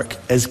scope of the work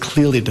is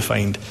clearly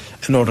defined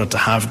in order to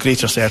have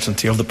greater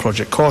certainty of the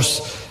project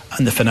costs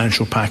and the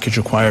financial package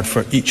required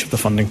for each of the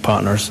funding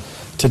partners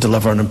to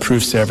deliver an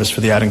improved service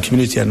for the Arran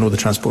community. I know the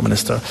Transport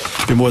Minister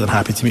would be more than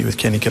happy to meet with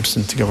Kenny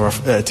Gibson to give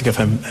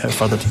him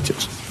further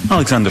details.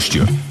 Alexander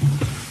Stewart.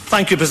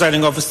 Thank you,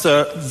 Presiding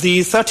Officer. The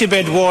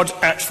 30-bed ward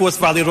at Forth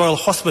Valley Royal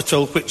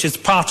Hospital, which is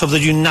part of the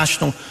new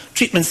National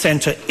Treatment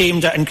Centre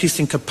aimed at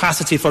increasing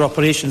capacity for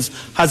operations,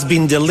 has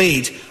been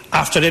delayed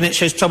after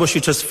NHS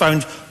troubleshooters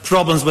found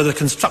problems with the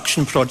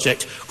construction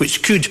project,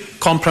 which could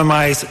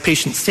compromise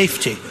patient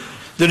safety.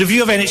 The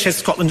review of NHS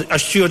Scotland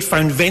Assured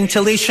found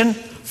ventilation,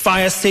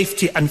 fire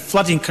safety and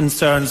flooding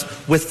concerns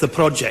with the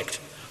project.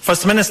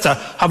 First Minister,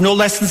 have no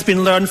lessons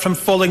been learned from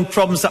following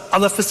problems at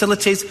other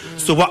facilities?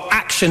 So what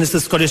action is the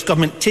Scottish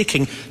Government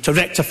taking to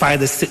rectify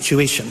this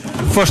situation?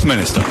 First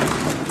Minister.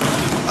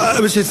 I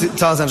would say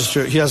to Alexander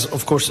Stewart, he has,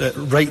 of course, a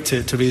right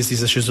to raise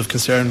these issues of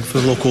concern for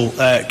the local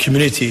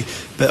community.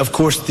 But, of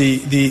course,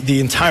 the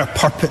entire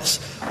purpose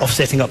of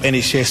setting up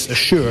NHS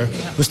Assure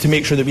was to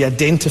make sure that we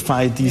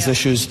identified these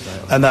issues,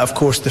 and that, of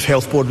course, the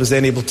Health Board was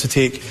then able to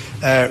take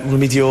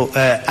remedial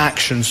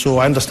action. So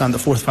I understand the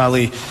Forth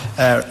Valley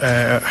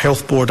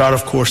Health Board are,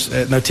 of course,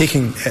 now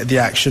taking the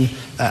action.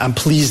 I'm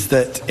pleased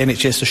that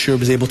NHS Assure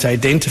was able to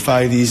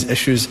identify these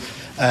issues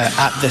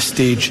at this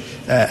stage,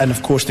 and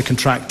of course the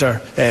contractor,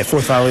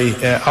 Forth Valley,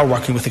 are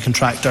working with the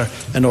contractor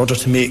in order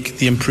to make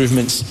the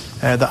improvements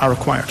that are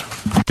required.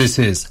 This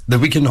is The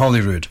Week in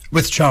Holyrood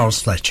with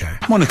Charles Fletcher.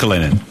 Monica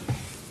Lennon.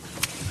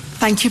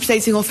 Thank you,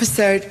 Presiding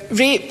Officer.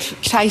 Rape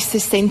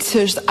crisis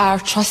centres are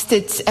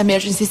trusted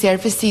emergency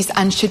services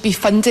and should be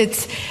funded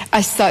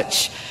as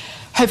such.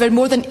 However,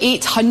 more than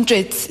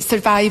 800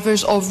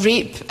 survivors of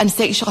rape and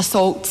sexual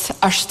assault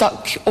are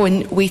stuck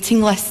on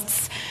waiting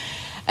lists.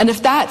 And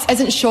if that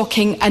isn't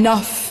shocking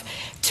enough,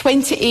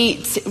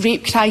 28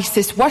 rape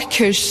crisis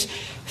workers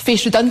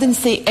face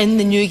redundancy in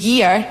the new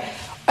year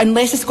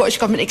unless the Scottish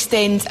Government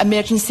extends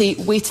emergency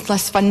waiting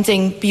list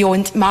funding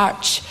beyond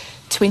March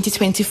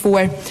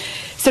 2024.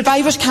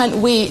 Survivors can't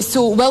wait,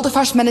 so will the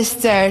First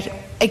Minister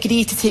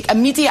agree to take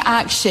immediate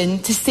action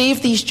to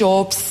save these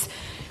jobs,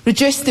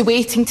 reduce the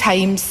waiting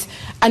times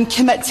and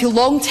commit to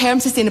long-term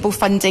sustainable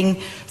funding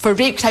for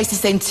rape crisis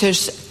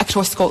centres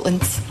across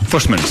Scotland?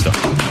 First Minister.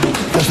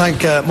 I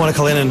thank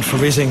Monica Lennon for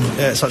raising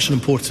such an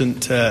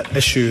important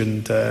issue,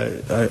 and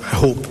I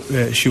hope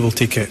she will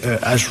take it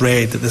as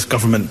read that this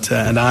government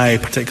and I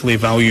particularly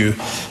value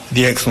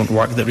the excellent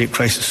work that Rape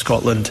Crisis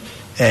Scotland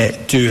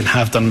do and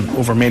have done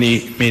over many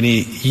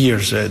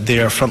years.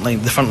 The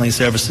frontline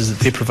services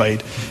that they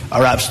provide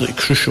are absolutely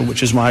crucial,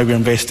 which is why we're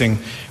investing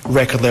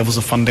record levels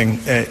of funding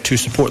to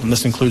support them.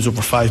 This includes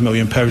over £5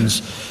 million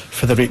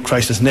for the Rape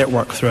Crisis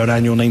Network through our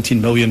annual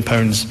 £19 million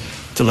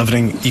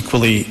Delivering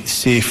Equally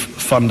Safe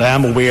Fund. I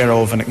am aware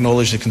of and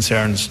acknowledge the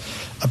concerns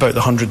about the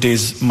 100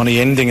 days money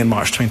ending in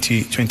March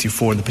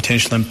 2024 and the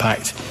potential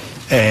impact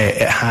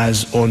it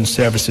has on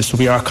services. So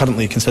we are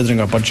currently considering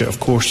our budget, of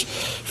course,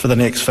 for the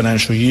next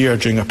financial year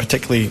during a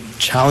particularly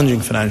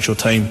challenging financial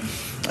time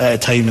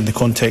in the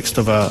context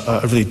of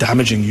a really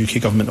damaging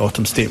UK Government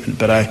autumn statement.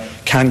 But I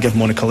can give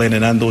Monica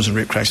Lennon and those in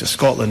Rape Crisis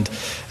Scotland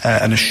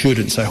an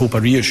assurance, I hope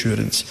a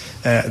reassurance,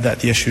 that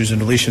the issues in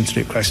relation to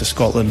Rape Crisis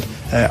Scotland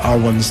are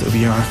ones that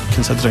we are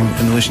considering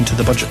in relation to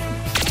the budget.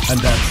 And